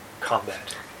toward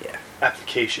combat. Yeah.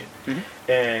 Application.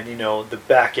 And you know, the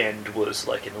back end was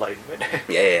like enlightenment.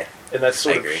 Yeah. And that's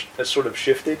sort of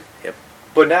shifted. Yep.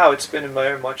 But now it's been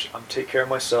very much take care of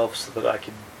myself so that I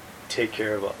can take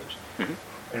care of others.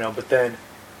 You know, but then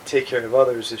take care of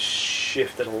others has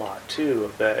shifted a lot too,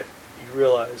 of that you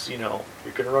realize, you know,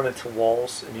 you're gonna run into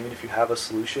walls, and even if you have a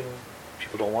solution,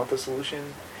 people don't want the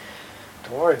solution.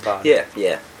 Don't worry about it.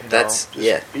 Yeah. That's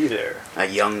be there. A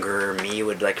younger me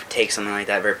would like take something like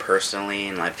that very personally,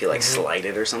 and I'd feel like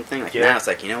slighted or something. Like now, it's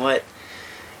like, you know what?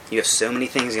 You have so many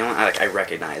things going on. I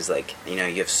recognize, like, you know,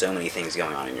 you have so many things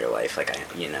going on in your life. Like,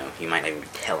 you know, you might not even be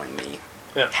telling me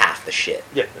half the shit.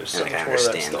 Yeah, there's so much I more of that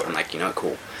understand. story. I'm like, you know what?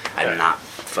 Cool. I'm not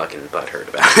fucking butthurt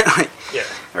about it. Like,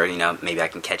 or, you know, maybe I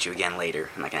can catch you again later,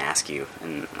 and I can ask you,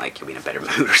 and like you'll be in a better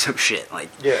mood or some shit. Like,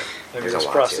 maybe this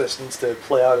process needs to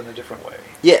play out in a different way.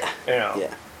 Yeah. You know.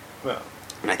 Yeah.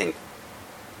 And I think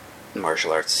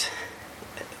martial arts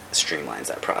streamlines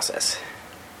that process.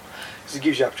 Because it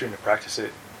gives you opportunity to practice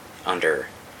it under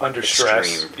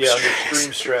stress. Under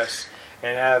extreme stress,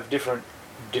 and have different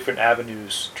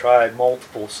avenues. Try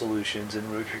multiple solutions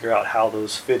and really figure out how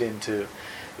those fit into,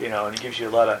 you know. And it gives you a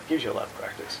lot of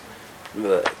practice.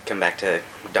 Come back to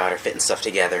daughter fitting stuff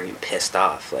together and get pissed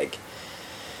off. Like,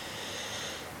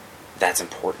 that's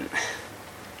important,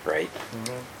 right?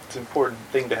 It's an important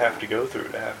thing to have to go through,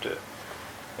 to have to,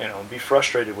 you know, be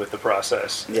frustrated with the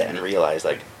process. Yeah, and realize,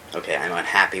 like, okay, I'm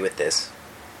unhappy with this.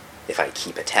 If I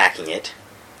keep attacking it,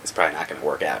 it's probably not going to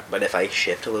work out. But if I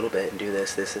shift a little bit and do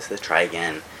this, try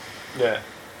again. Yeah.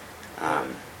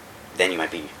 Then you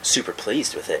might be super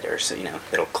pleased with it, or so, you know,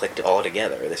 it'll click all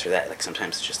together, or this or that. Like,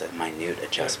 sometimes it's just a minute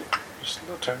adjustment. Just a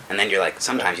little turn. And then you're like,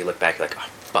 sometimes you look back, you're like, oh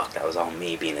fuck, that was all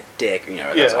me being a dick, or, you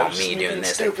know, that was all me doing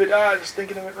this. Stupid. Just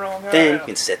thinking of it wrong. Then you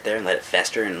can sit there and let it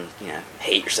fester, and, you know,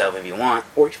 hate yourself if you want,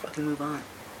 or you fucking move on,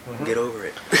 get over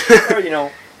it. Or, you know,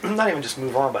 not even just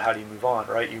move on, but how do you move on,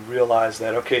 right? You realize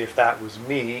that, okay, if that was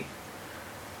me,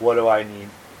 what do I need?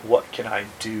 What can I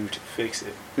do to fix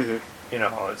it? You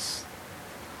know,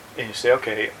 and you say,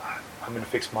 okay, I'm going to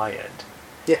fix my end.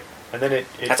 Yeah. And then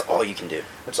that's all you can do.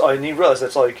 That's all, and you realize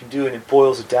that's all you can do, and it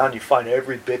boils it down. You find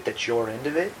every bit that's your end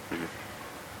of it,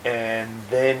 and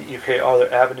then you create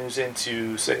other avenues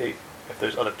into, say, if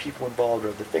there's other people involved or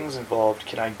other things involved,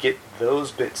 can I get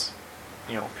those bits?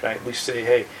 You know, can I at least say,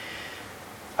 hey,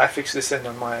 I fixed this end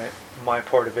on my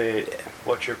part of it.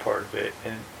 What's your part of it?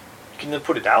 And you can then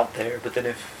put it out there. But then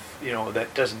if, you know,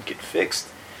 that doesn't get fixed,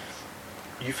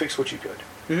 you fix what you could.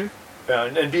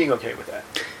 And being okay with that.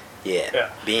 Yeah.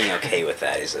 Being okay with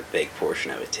that is a big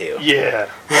portion of it too. Yeah,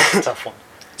 that's a tough one.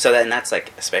 So that's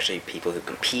like, especially people who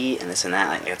compete and this and that,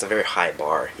 like, that's a very high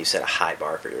bar. You set a high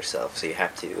bar for yourself, so you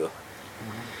have to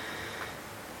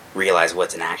realize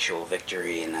what's an actual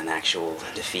victory and an actual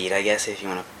defeat, I guess, if you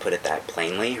want to put it that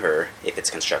plainly, or if it's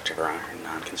constructive or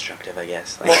non-constructive, I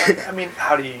guess. Like, well, I mean,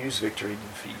 how do you use victory and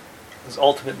defeat? Because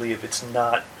ultimately, if it's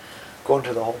not going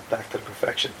to the whole back to the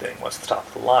perfection thing, what's the top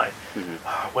of the line?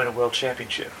 Win a world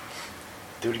championship.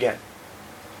 Do it again.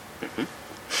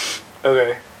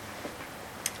 Okay.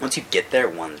 Once you get there,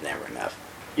 one's never enough.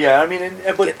 Yeah, I mean,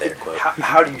 but get there, quote.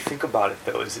 How do you think about it,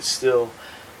 though? Is it still,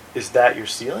 is that your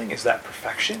ceiling? Is that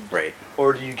perfection? Right.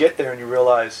 Or do you get there and you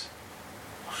realize,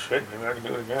 oh shit, maybe I can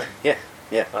do it again? Yeah.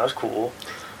 That was cool.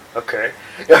 Okay.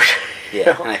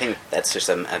 Yeah, and I think that's just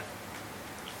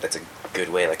that's a good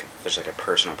way, like, there's like a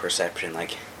personal perception,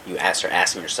 like, you start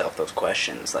asking yourself those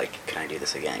questions, like, can I do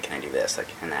this again? Can I do this? Like,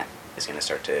 and that is going to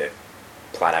start to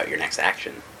plot out your next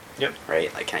action. Yep.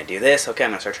 Right? Like, can I do this? Okay, I'm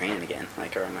gonna start training again.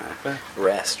 Like, or I'm gonna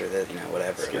rest, or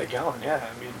whatever. Let's get like, it going. Yeah,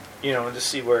 I mean, and just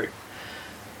see where,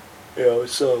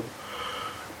 it's an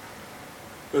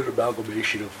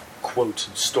amalgamation of quotes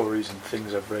and stories and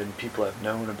things I've read and people I've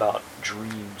known about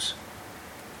dreams.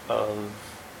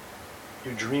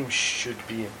 Your dreams should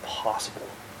be impossible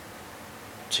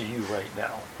to you right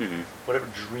now. Mm-hmm. Whatever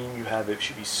dream you have, it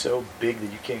should be so big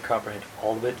that you can't comprehend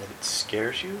all of it, that it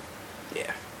scares you.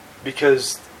 Yeah.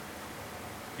 Because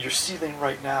your ceiling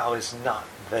right now is not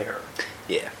there.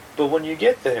 Yeah. But when you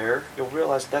get there, you'll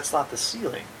realize that's not the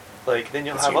ceiling. Like, then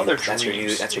you'll have other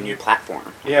dreams. That's your new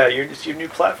platform. Yeah, it's your new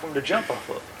platform to jump off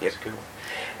of. Yep. That's a good one.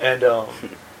 And,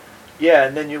 yeah,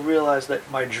 and then you realize that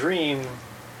my dream,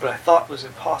 what I thought was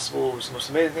impossible, was the most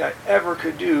amazing thing I ever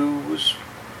could do, was,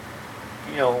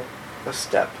 a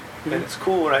step. Mm-hmm. And it's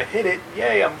cool when I hit it,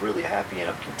 yay, I'm really happy and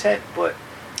I'm content, but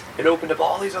it opened up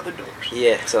all these other doors.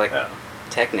 Yeah, so,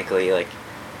 technically,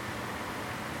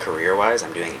 career-wise,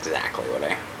 I'm doing exactly what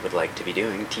I would like to be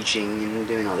doing, teaching and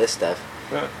doing all this stuff.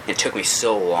 Yeah. It took me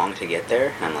so long to get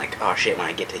there. I'm like, oh shit, when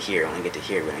I get to here, I'm happy,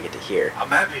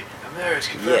 I'm there, it's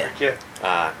perfect, yeah.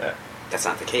 That's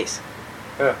not the case.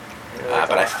 Yeah.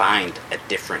 But I find a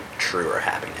different, truer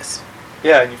happiness.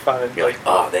 Yeah, and you find it You're like,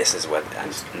 oh, this is what I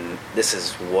was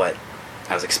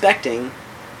expecting.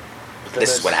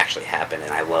 This is what actually happened,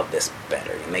 and I love this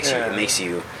better. It makes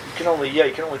you. You can only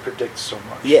predict so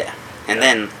much. Yeah, and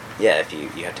then if you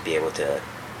have to be able to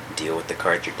deal with the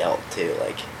cards you're dealt too,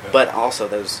 but also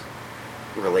those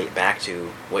relate back to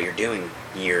what you're doing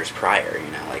years prior.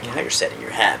 How you're setting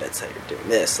your habits, how you're doing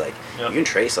this. You can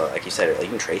trace, like you said, you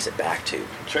can trace it back to.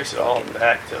 Trace it all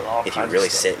back to all. If you really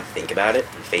sit and think about it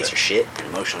and face your shit and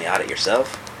emotionally audit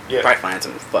yourself. Yeah. You'll probably find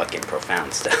some fucking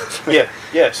profound stuff.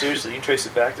 yeah, seriously. You can trace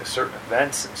it back to certain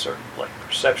events and certain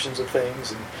perceptions of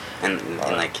things and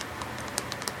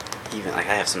even I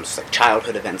have some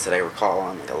childhood events that I recall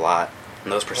on a lot,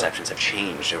 and those perceptions have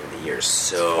changed over the years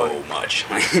so much.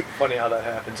 Funny how that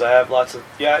happens. I have lots of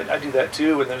I do that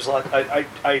too, and there's a lot.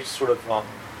 I sort of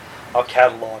I'll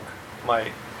catalog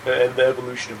the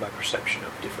evolution of my perception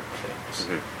of different things,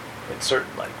 and certain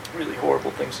really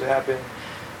horrible things that happen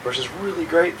versus really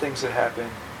great things that happen,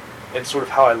 and sort of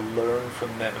how I learn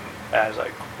from them as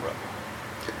I grow.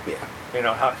 Yeah.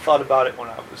 How I thought about it when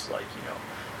I was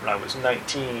when I was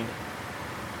 19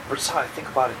 versus how I think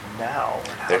about it now. And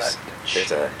how there's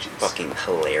a fucking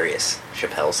hilarious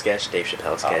Chappelle sketch, Dave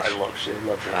Chappelle sketch. I love shit. I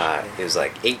love that. It was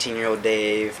 18-year-old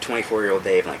Dave, 24-year-old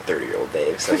Dave, and 30-year-old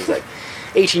Dave. So he's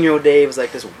 18-year-old Dave is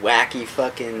this wacky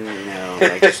fucking,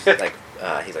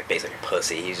 he's basically a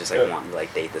pussy. He's just wanting to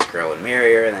date this girl and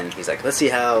marry her, and then he's let's see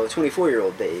how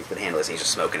 24-year-old Dave would handle this. And he's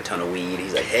just smoking a ton of weed.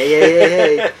 He's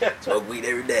hey, smoke weed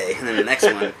every day. And then the next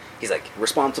one, he's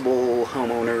responsible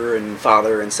homeowner and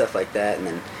father and stuff like that. And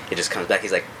then it just comes back.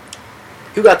 He's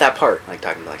who got that part?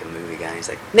 Talking to a movie guy. And he's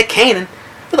Nick Cannon.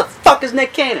 Who the fuck is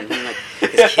Nick Cannon? And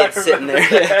his kid's sitting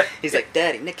there. He's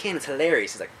Daddy, Nick Cannon's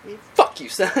hilarious. He's fuck you,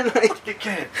 son. Nick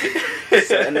Cannon.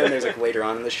 And then there's later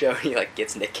on in the show, he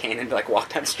gets Nick Cannon to walk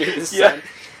down the street with his son.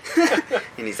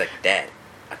 And he's Dad,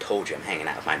 I told you I'm hanging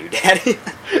out with my new daddy.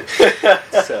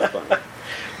 So funny.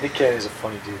 Nick Cannon is a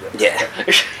funny dude. Yeah.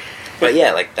 But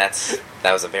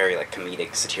that was a very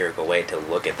comedic, satirical way to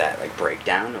look at that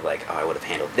breakdown of I would have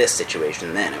handled this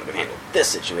situation then, I would have handled this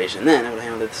situation then, I would have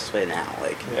handled it this way now.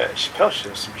 Yeah, Chappelle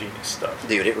shows some genius stuff.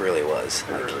 Dude, it really was.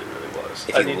 It really, really was.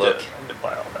 If you look, I need to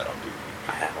buy all that on DVD.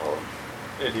 I have all of them.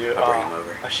 Yeah, dude, I'll bring them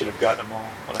over. I should have gotten them all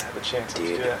when I had the chance to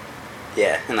do that.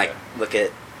 Yeah, and look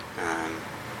at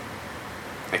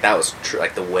that was true.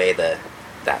 The way that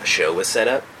show was set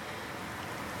up.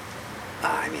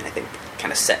 I think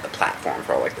kind of set the platform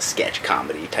for all the sketch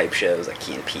comedy type shows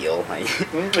Key and Peele.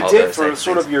 It did for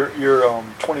sort of your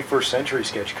 21st century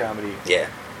sketch comedy. Yeah.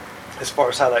 As far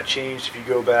as how that changed, if you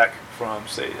go back from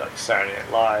say Saturday Night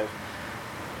Live,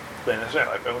 then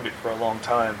I've owned it for a long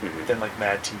time. Mm-hmm. Then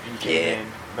Mad TV came in.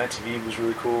 Mad TV was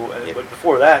really cool, but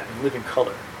before that, Living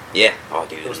Color. Yeah. Oh,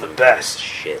 dude, it was the best.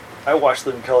 Shit. I watched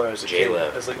Living Color as a J-Lo.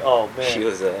 kid. I was oh man, she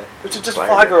was a. Which is just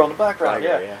Fly Girl in the background,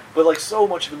 yeah. But so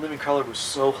much of Living Color was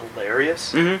so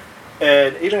hilarious, mm-hmm.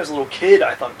 and even as a little kid,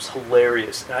 I thought it was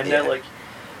hilarious. And I know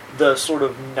the sort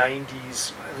of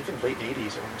 '90s, even late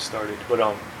 '80s when it started,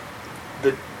 but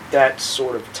that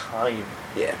sort of time,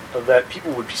 of that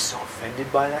people would be so offended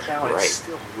by that now, and it's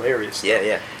still hilarious stuff.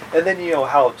 Yeah. And then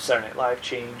how Saturday Night Live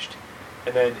changed.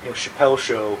 And then Chappelle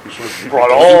Show sort of brought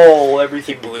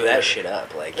everything. He blew that shit up.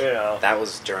 That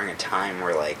was during a time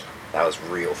where that was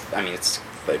real. It's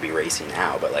but it'd be racy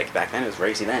now. But like back then, it was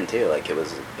racy then too. Like it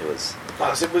was.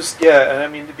 Yeah, and I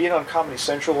mean, being on Comedy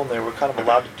Central, and they were kind of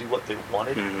allowed to do what they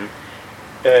wanted. Mm-hmm.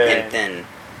 And then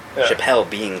Chappelle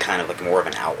being kind of like more of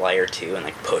an outlier too, and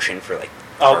like pushing for like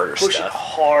harder pushing stuff.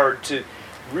 Hard to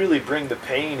really bring the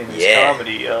pain in his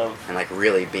comedy of, and like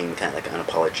really being kind of like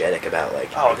unapologetic about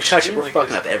like, we're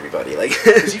fucking up everybody, like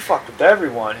because he fucked with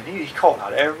everyone, and he called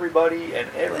out everybody and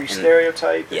every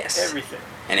stereotype, and everything.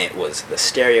 And it was the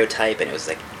stereotype, and it was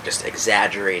like just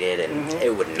exaggerated, and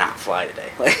it would not fly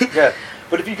today. Yeah,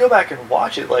 but if you go back and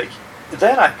watch it, like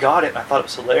then I got it, and I thought it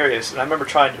was hilarious, and I remember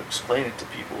trying to explain it to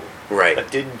people that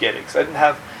didn't get it, because I didn't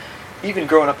have, even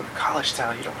growing up in a college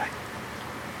town, you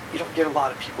don't get a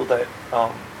lot of people that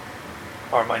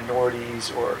are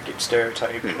minorities or get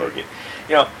stereotyped or get,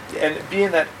 and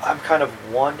being that I'm kind of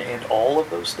one and all of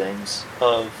those things,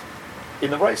 of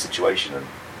in the right situation,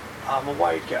 I'm a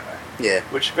white guy. Yeah.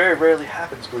 Which very rarely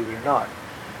happens, believe it or not.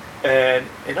 And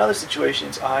in other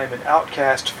situations, I'm an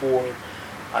outcast for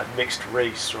I'm mixed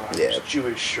race, or I'm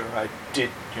Jewish, or I did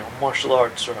martial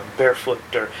arts, or I'm barefoot,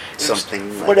 or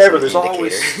something like whatever. There's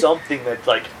always something that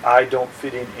like I don't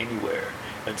fit in anywhere,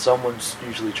 and someone's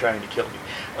usually trying to kill me.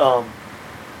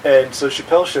 And so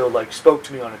Chappelle's Show like spoke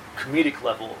to me on a comedic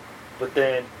level, but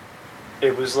then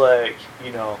it was like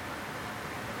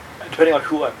depending on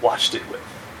who I watched it with.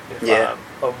 If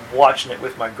I'm watching it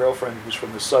with my girlfriend who's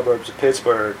from the suburbs of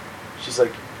Pittsburgh, she's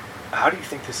like, "How do you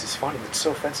think this is funny? It's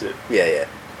so offensive." Yeah.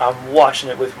 I'm watching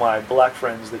it with my black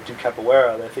friends that do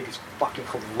capoeira that I think is fucking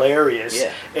hilarious.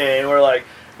 Yeah. And we're like,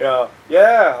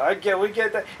 we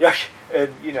get that. Yeah.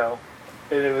 And and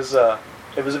it was a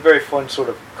very fun sort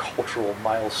of cultural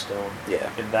milestone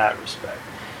in that respect.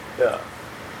 Yeah.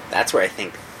 That's where I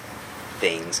think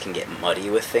things can get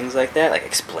muddy with things like that, like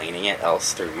explaining it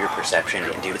else through your perception,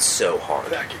 and dude, it's so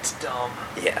hard. That gets dumb.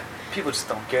 Yeah. People just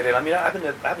don't get it. I mean,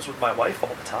 that happens with my wife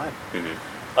all the time.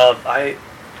 Mm-hmm.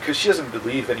 Because she doesn't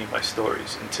believe any of my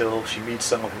stories until she meets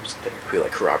someone who's there. Who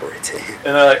like corroborates it.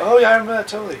 And they're like, "Oh yeah, I remember that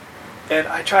totally." And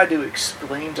I tried to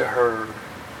explain to her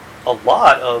a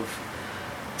lot of,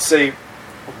 say,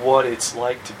 what it's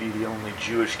like to be the only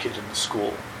Jewish kid in the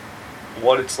school,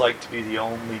 what it's like to be the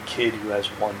only kid who has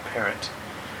one parent,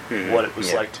 what it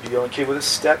was like to be the only kid with a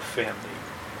step family,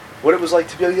 what it was like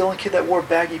to be the only kid that wore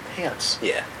baggy pants.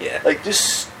 Yeah. Like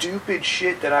just stupid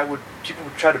shit that people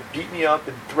would try to beat me up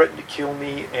and threaten to kill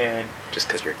me, and just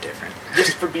because you're different.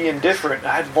 Just for being different.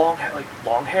 I had long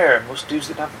hair. Most dudes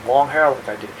didn't have long hair like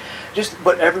I did.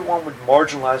 But everyone would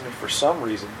marginalize me for some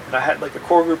reason. And I had like a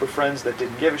core group of friends that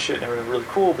didn't give a shit and they were really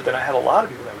cool, but then I had a lot of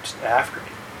people that were just after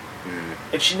me.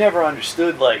 And she never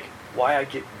understood like why I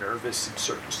get nervous in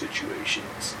certain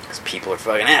situations. Because people are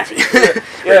fucking after you.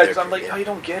 Yeah, because I'm like, oh, you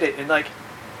don't get it. And like,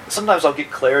 sometimes I'll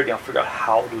get clarity. I'll figure out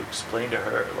how to explain to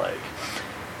her,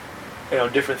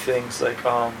 like, different things. Like,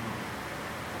 I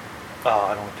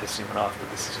don't want to piss anyone off, but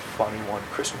this is a funny one.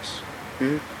 Christmas.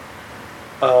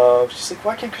 She's like,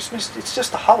 why can't Christmas? It's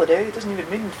just a holiday. It doesn't even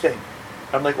mean anything.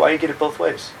 And I'm like, why do you get it both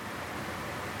ways?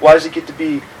 Why does it get to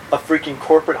be a freaking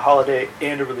corporate holiday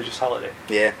and a religious holiday?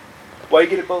 Yeah. Why do you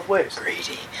get it both ways?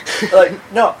 Greedy.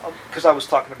 No, because I was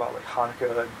talking about like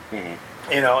Hanukkah and,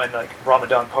 and like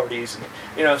Ramadan parties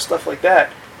and, stuff like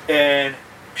that. And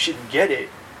she didn't get it.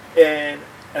 And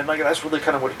like, that's really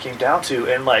kind of what it came down to.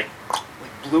 And like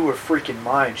blew her freaking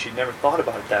mind. She'd never thought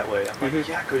about it that way. I'm like,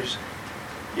 yeah, because,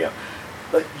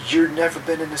 like, you've never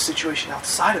been in a situation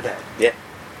outside of that. Yeah.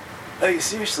 Like,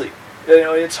 seriously.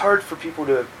 It's hard for people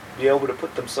to be able to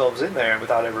put themselves in there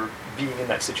without ever being in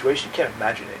that situation. You can't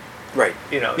imagine it. Right.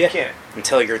 You can't.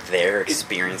 Until you're there,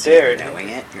 experiencing it, knowing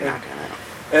it, you're not going to know.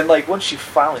 And, like, once she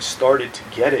finally started to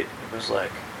get it, it was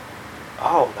like,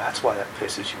 oh, that's why that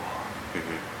pisses you off.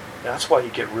 That's why you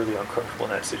get really uncomfortable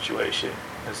in that situation,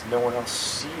 because no one else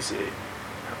sees it. And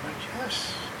I'm like,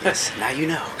 yes. Yes, now you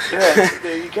know. Yeah,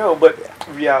 there you go. But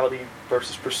reality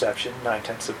versus perception,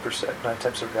 9/10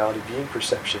 of reality being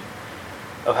perception.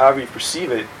 Of however you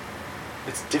perceive it,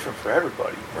 it's different for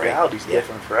everybody. Right. Reality's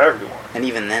different for everyone. And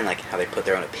even then, like, how they put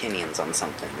their own opinions on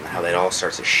something, and how that all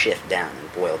starts to shift down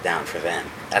and boil down for them.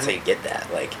 That's how you get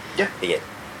that. Like, you get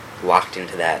locked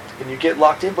into that. And you get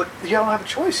locked in, but you don't have a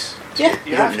choice. Yeah,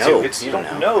 you have to. You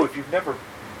don't know. If you've never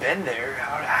been there,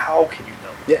 how can you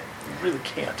know? Yeah. You really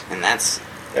can't. And that's,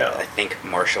 I think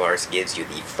martial arts gives you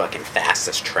the fucking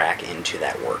fastest track into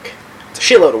that work. It's a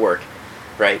shitload of work,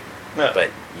 right? Yeah.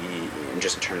 But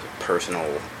just in terms of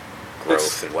personal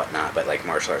growth and whatnot, but like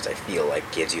martial arts, I feel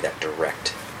like gives you that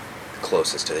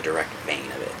closest to the direct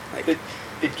vein of it. Like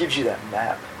it gives you that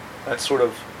map, that sort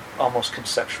of almost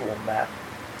conceptual map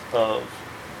of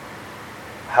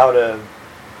how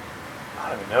I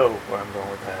don't even know where I'm going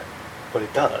with that, but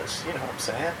it does. You know what I'm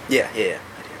saying? Yeah. I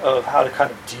do. Of how to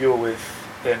kind of deal with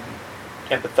and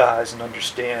empathize and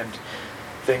understand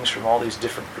things from all these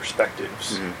different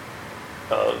perspectives.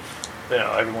 Mm-hmm. Of, you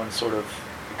know, everyone sort of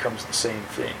becomes the same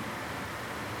thing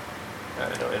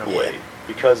in a way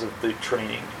because of the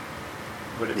training.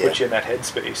 But it puts you in that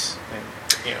headspace,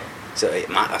 and you know. So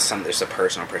there's a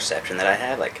personal perception that I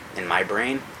have, like in my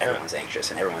brain, everyone's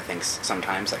anxious, and everyone thinks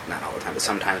sometimes, like not all the time, but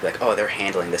sometimes, like, oh, they're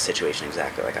handling this situation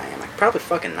exactly like I am. Like, probably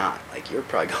fucking not. Like, you're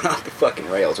probably going off the fucking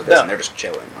rails with this, and they're just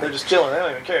chilling. Like, they're just chilling. They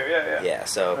don't even care. Yeah. Yeah.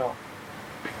 So.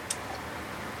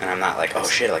 And I'm not like, oh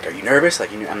shit, like, are you nervous?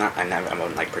 Like, I'm not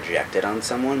like projected on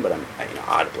someone, but I'm, you know,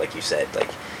 audibly, like you said, like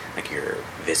you're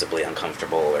visibly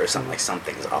uncomfortable or something, like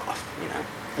something's off, you know?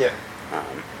 Yeah.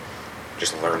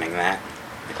 Just learning that,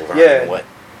 like learning what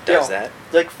does that.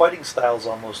 Like fighting styles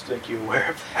almost make you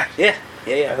aware of that. Yeah.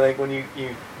 I think when you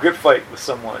grip fight with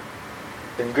someone,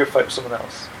 then you grip fight with someone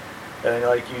else, and then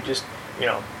like you just, you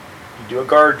know, you do a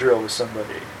guard drill with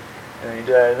somebody. And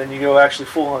then you go actually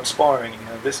full on sparring. You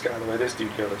know, this guy, the way this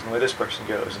dude goes, and the way this person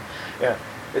goes, and yeah,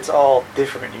 it's all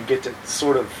different. You get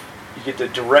to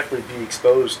directly be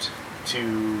exposed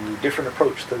to different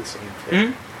approach to the same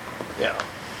thing. Mm-hmm. Yeah,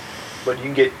 but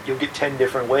you'll get 10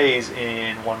 different ways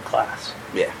in one class.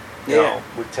 Yeah, you know,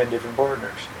 with 10 different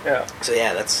partners. Yeah. So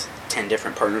yeah, that's 10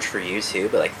 different partners for you too.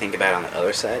 But like, think about it on the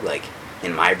other side. Like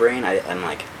in my brain, I'm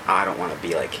like, oh, I don't want to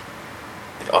be like,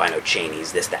 oh, I know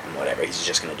Cheney's this, that, and whatever. He's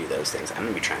just going to do those things. I'm going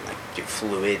to be trying to like do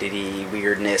fluidity,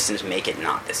 weirdness, and just make it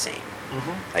not the same.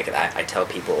 Mm-hmm. Like I tell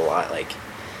people a lot, like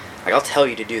I'll tell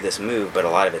you to do this move, but a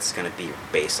lot of it's going to be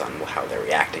based on how they're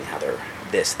reacting, how they're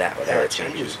this, that, whatever. Yeah, it's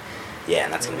going to be,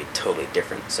 and that's going to be totally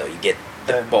different. So you get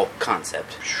the bulk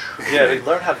concept. Yeah, they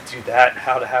learn how to do that,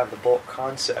 how to have the bulk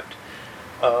concept.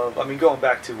 I mean, going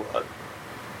back to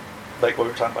like what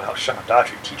we were talking about, how Sean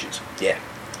Daughtry teaches. Yeah.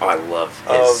 Oh, I love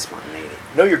his spontaneity.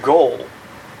 Know your goal,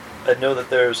 and know that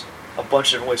there's a bunch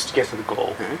of different ways to get to the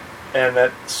goal, and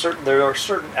that there are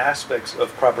certain aspects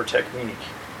of proper technique,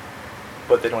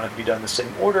 but they don't have to be done in the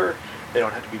same order. They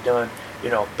don't have to be done, you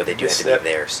know. But they do have to be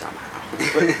there somehow.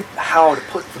 But how to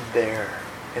put them there,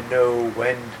 and know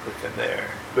when to put them there.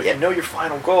 But if you know your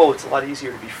final goal, it's a lot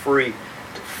easier to be free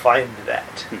to find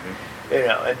that. Mm-hmm. You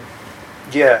know, and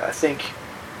yeah, I think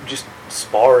just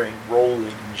sparring, rolling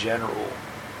in general,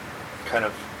 kind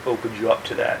of opens you up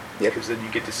to that, because then you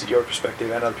get to see your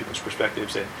perspective and other people's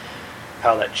perspectives and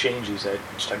how that changes at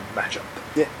each time you match up.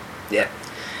 Yeah.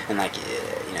 And like,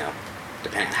 you know,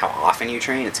 depending on how often you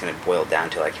train, it's going to boil down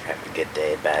to like, you're having a good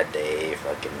day, bad day,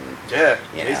 fucking,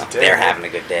 you know, they're having a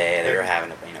good day, they're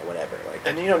having a, you know, whatever. Like,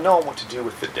 and you know, knowing what to do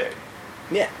with the day.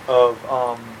 Yeah. Of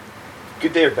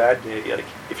good day or bad day, like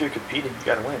if you're competing, you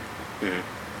got to win.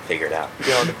 Mm-hmm. Figure it out.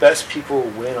 You know, the best people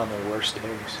win on their worst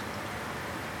days.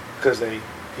 Because they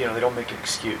don't make an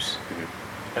excuse.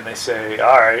 Mm-hmm. And they say,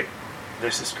 all right,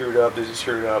 this is screwed up, I'm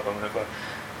going to go,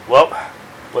 well,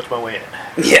 what's my way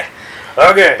in? Yeah.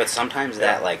 Okay. But sometimes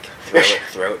that, like,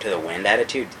 throw it to the wind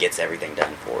attitude gets everything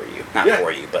done for you. Not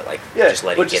for you, but, like, just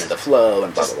letting it get into the flow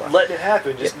and blah, blah, blah. Just letting it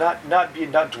happen. Just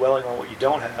not dwelling on what you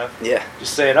don't have. Yeah.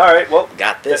 Just saying, all right, well.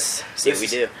 Got this. See what we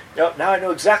do. Now I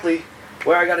know exactly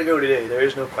where I got to go today. There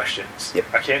is no questions. Yep.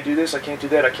 I can't do this, I can't do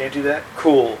that, I can't do that.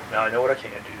 Cool. Now I know what I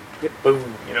can do. Yep.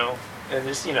 Boom, you know, and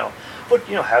just, you know, but,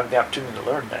 you know, having the opportunity to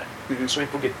learn that. Mm-hmm. So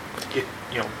people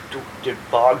get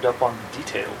bogged up on the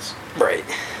details. Right.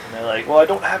 And they're like, well, I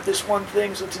don't have this one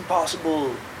thing, so it's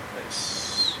impossible.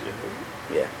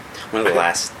 Yeah. One of the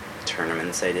last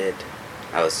tournaments I did,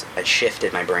 I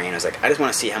shifted my brain. I was like, I just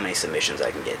want to see how many submissions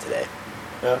I can get today.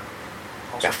 Yeah.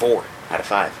 Awesome. Got 4 out of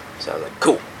 5. So I was like,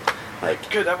 cool. Like,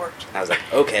 good, that worked. I was like,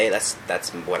 okay, that's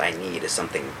what I need is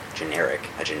something generic,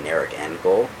 a generic end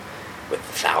goal with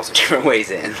 1,000 different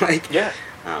ways in. Like, yeah.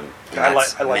 I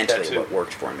like mentally that too. what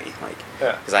worked for me. Like,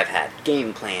 because yeah. I've had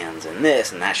game plans and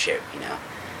this and that shit, you know.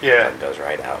 Yeah. It goes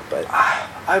right out, but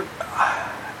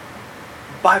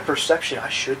by perception, I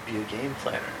should be a game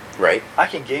planner. Right. I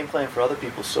can game plan for other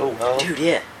people so well. Dude,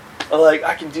 yeah. Like,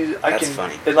 I can do... That's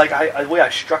funny. And, like, the way I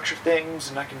structure things,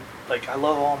 and I can... Like, I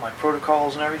love all my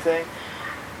protocols and everything.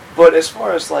 But as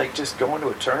far as, like, just going to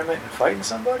a tournament and fighting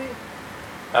somebody,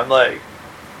 I'm like,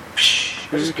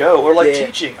 I just go. Or, like,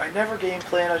 teaching. I never game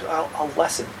plan. I'll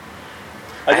lesson.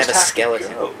 I just have a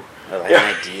skeleton. Go. I have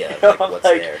an idea of, like, what's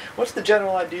there. What's the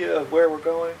general idea of where we're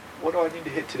going? What do I need to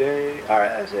hit today? All right,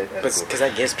 that's it. Because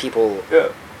that gives people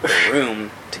the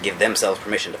room to give themselves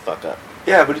permission to fuck up.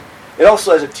 Yeah, but it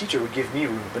also, as a teacher, would give me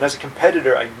room. But as a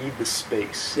competitor, I need the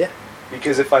space. Yeah.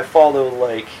 Because if I follow,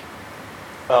 like,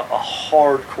 a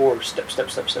hardcore step,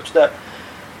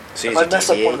 If I mess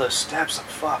up one of those steps, I'm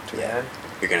fucked, man.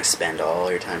 You're going to spend all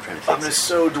your time trying to fix it. I'm going to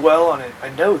so dwell on it. I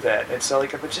know that. And so,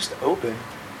 like, if it's just open,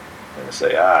 I'm going to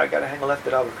say, I got to hang a left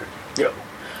at Albuquerque. Go.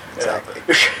 Exactly.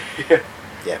 Yeah.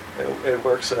 Yeah. It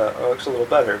works a little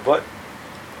better, but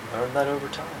learn that over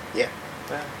time. Yeah.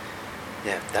 Yeah.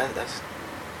 Yeah, that's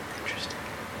interesting.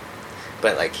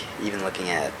 But, like, even looking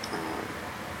at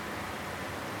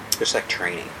just, like,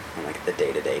 training and, like, the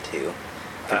day-to-day, too.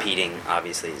 Competing,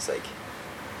 obviously, is, like,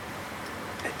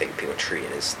 I think people treat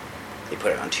it as, they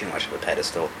put it on too much of a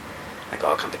pedestal. Like,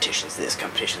 oh, competition's this,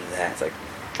 competition's that. It's like,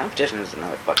 competition is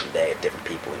another fucking day of different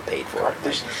people and paid for it.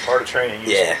 Competition is part of training.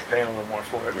 You're just paying a little more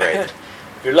for it. Right.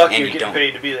 If you're lucky, you're getting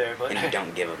paid to be there. But and you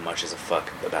don't give as much as a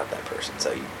fuck about that person,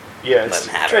 so you let them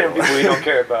have training it. people you don't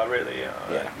care about, really,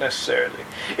 necessarily.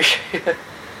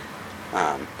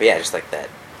 But yeah, just like that.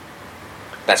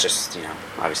 That's just,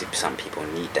 obviously some people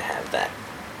need to have that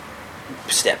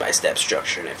step-by-step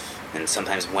structure, and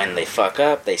sometimes when they fuck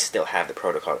up, they still have the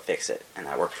protocol to fix it, and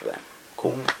that worked for them.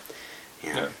 Cool.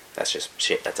 That's just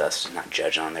shit. That's us not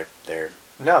judging on their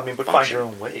No, I mean, but function. find your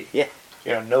own way. Yeah.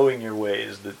 Knowing your way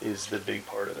is the big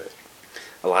part of it.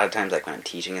 A lot of times, like, when I'm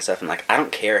teaching and stuff, I'm like, I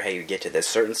don't care how you get to this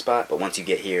certain spot, but once you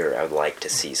get here, I would like to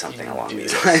see something along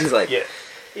these lines. Like,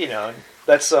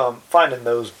 that's finding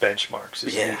those benchmarks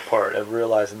is a big part of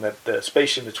realizing that the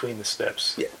space in between the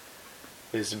steps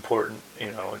is important.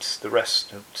 It's the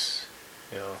rest.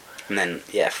 And then,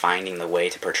 finding the way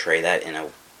to portray that in a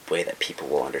way that people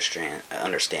will understand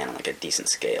on, like, a decent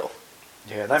scale.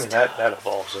 Yeah, I mean that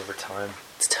evolves over time.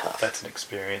 It's tough. That's an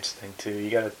experience thing too. You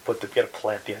gotta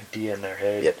plant the idea in their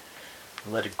head. Yep.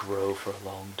 And let it grow for a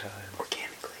long time.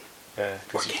 Organically. Yeah,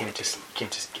 because you can't just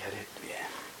get it. Yeah.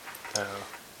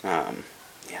 The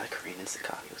Korean instant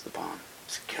coffee was the bomb.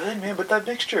 It's good, man. But that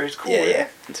mixture is cool. Yeah.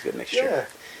 It's a good mixture. Yeah.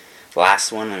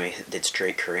 Last one when we did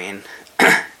straight Korean,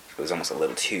 it was almost a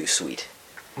little too sweet.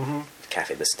 Mm-hmm.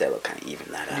 Cafe Bustelo kind of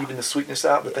evened that out. Even the sweetness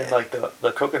out, but then like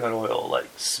the coconut oil like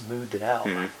smoothed it out.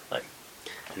 Mm-hmm. Like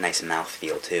a nice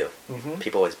mouthfeel too. Mm-hmm.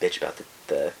 People always bitch about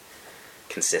the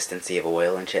consistency of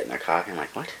oil and shit in their coffee. I'm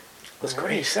like, what? What's what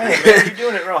great? are you saying, man? You're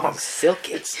doing it wrong. It's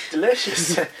silky. It's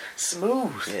delicious.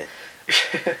 Smooth.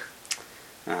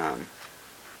 Yeah.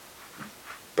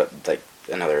 But like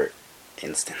another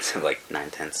instance of like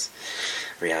 9/10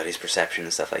 reality's perception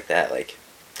and stuff like that. Like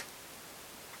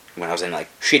when I was in like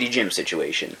shitty gym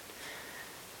situation,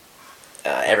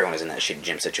 everyone was in that shitty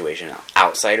gym situation.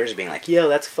 Outsiders being like, "Yo,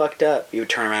 that's fucked up." You would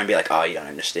turn around and be like, "Oh, you don't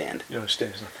understand." You don't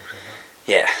understand. It's not fucked up.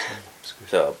 Yeah.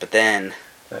 So, but then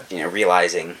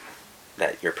realizing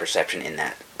that your perception in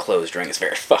that closed ring is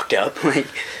very fucked up, like,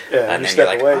 and then you're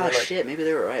like, "Oh shit, maybe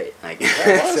they were right." Like,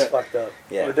 that was fucked up.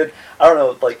 Yeah. But then I don't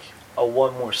know. Like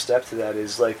one more step to that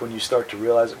is like when you start to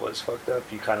realize it was fucked up,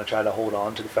 you kind of try to hold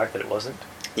on to the fact that it wasn't.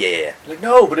 Yeah. Like,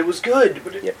 no, but it was good.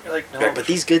 But you're like, no. Right, but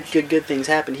these good things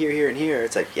happen here, and here.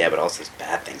 It's like, yeah, but also these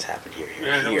bad things happen here,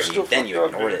 and here. And then you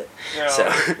ignored it. Yeah,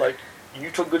 so like you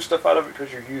took good stuff out of it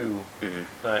because you're you. Mm-hmm.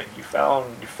 Like you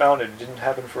found it. It didn't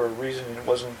happen for a reason, and it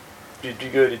wasn't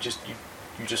good. It just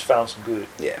you just found some good.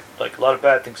 Yeah. Like a lot of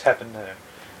bad things happen there.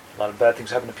 A lot of bad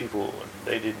things happen to people, and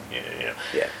they didn't.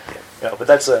 Yeah. But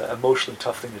that's an emotionally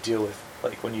tough thing to deal with.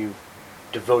 Like when you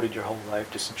devoted your whole life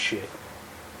to some shit.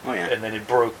 Oh yeah. And then it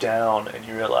broke down, and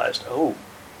you realized,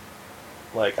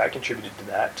 like I contributed to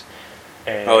that.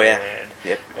 And,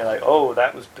 Yep. And like,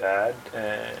 that was bad,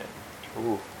 and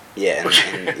ooh. Yeah,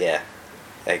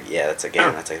 and yeah, that's a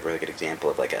really good example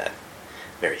of like a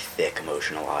very thick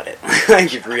emotional audit.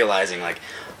 Like you're realizing like,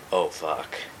 oh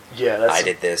fuck. Yeah, I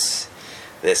did this.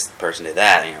 This person did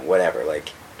that. Whatever.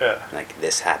 Like. Yeah. Like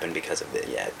this happened because of it.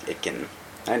 Yeah, it can.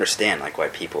 I understand like why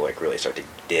people like really start to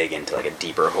dig into like a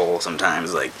deeper hole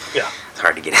sometimes. Like it's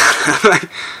hard to get out of.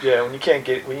 Yeah, when you can't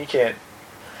I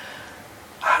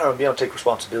don't know, be able to take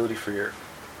responsibility for your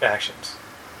actions.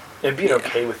 And being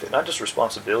okay with it. Not just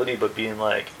responsibility, but being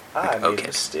like, I made a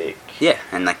mistake. Yeah,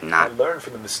 and like I learned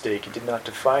from the mistake. It did not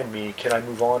define me. Can I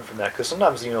move on from that? Because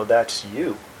sometimes, that's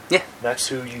you. Yeah. That's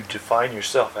who you define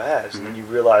yourself as. Mm-hmm. And then you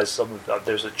realize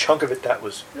there's a chunk of it that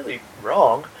was really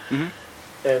wrong. Mm-hmm.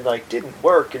 And like didn't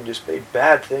work and just made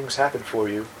bad things happen for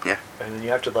you. Yeah. And then you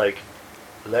have to like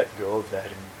let go of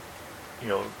that and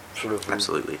sort of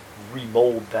absolutely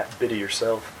remold that bit of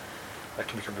yourself. That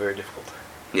can become very difficult.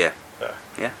 Yeah.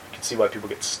 You can see why people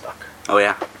get stuck. Oh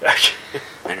yeah.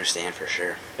 I understand for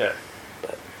sure. Yeah.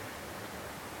 But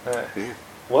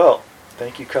well,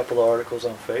 thank you. Couple of articles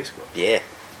on Facebook. Yeah.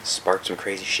 Sparked some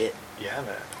crazy shit. Yeah,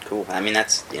 man. Cool. I mean,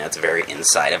 that's it's very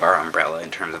inside of our umbrella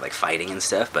in terms of like fighting and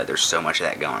stuff, but there's so much of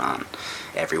that going on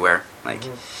everywhere. Like,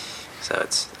 so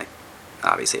it's like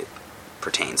obviously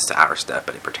pertains to our stuff,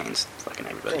 but it pertains to fucking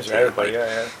everybody. It's too. everybody, Like,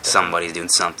 yeah. somebody's doing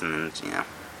something, and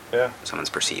Yeah. someone's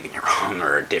perceiving it wrong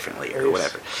or differently or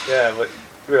whatever. Yeah, but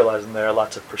realizing there are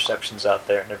lots of perceptions out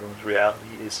there, and everyone's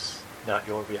reality is not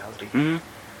your reality.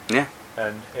 Mm-hmm. Yeah.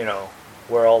 And,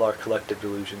 where all our collective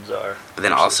delusions are. But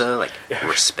then also, like,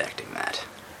 respecting that.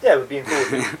 Yeah, but being cool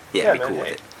with it. Yeah, be man, cool with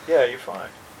hey, it. Yeah, you're fine.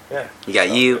 Yeah. You got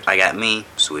So you, good. I got me,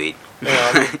 sweet.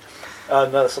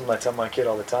 Another something I tell my kid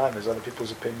all the time is other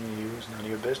people's opinion of you is none of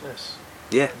your business.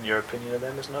 Yeah. And your opinion of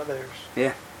them is none of theirs.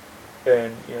 Yeah.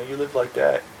 And, you live like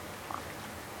that.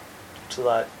 It's a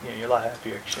lot, you're a lot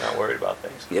happier because you're not worried about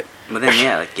things. Yep. But then,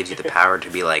 yeah, it gives you the power to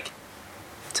be like,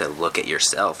 to look at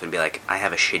yourself and be like, I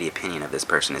have a shitty opinion of this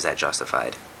person. Is that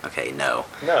justified? Okay, no.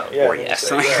 No, yeah. Or and then you yes.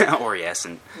 say, yeah. Or yes,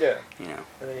 and, Yeah. you know.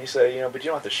 And then you say, but you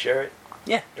don't have to share it.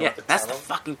 Yeah, You don't yeah. have to That's tell the them.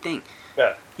 fucking thing.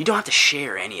 Yeah. You don't have to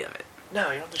share any of it. No,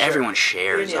 you don't have to share Everyone it.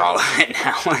 shares Yeah. all of it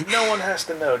now. No one has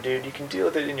to know, dude. You can deal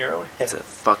with it in your own head. It's a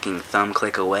fucking thumb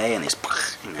click away, and it's,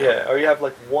 you know. Yeah, or you have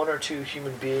like one or two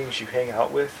human beings you hang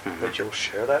out with Mhm. that you'll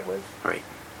share that with, Right.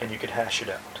 and you can hash it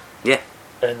out. Yeah.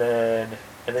 And then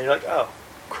you're like, oh,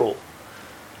 cool.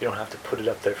 You don't have to put it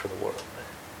up there for the world.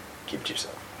 Keep it to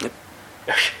yourself. Yep.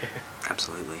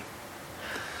 Absolutely.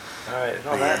 All right, and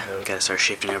on Yeah, that note, gotta start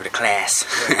shifting over to class.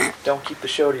 yeah, don't keep the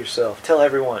show to yourself. Tell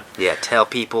everyone. Yeah, tell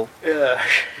people. Yeah.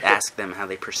 Ask them how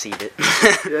they perceive it.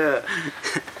 Yeah.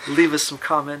 Leave us some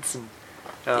comments and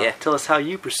Yeah. tell us how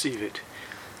you perceive it,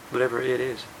 whatever it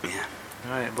is. Yeah.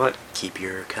 All right, but Keep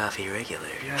your coffee regular.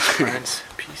 yes, friends,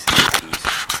 peace.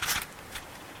 Peace.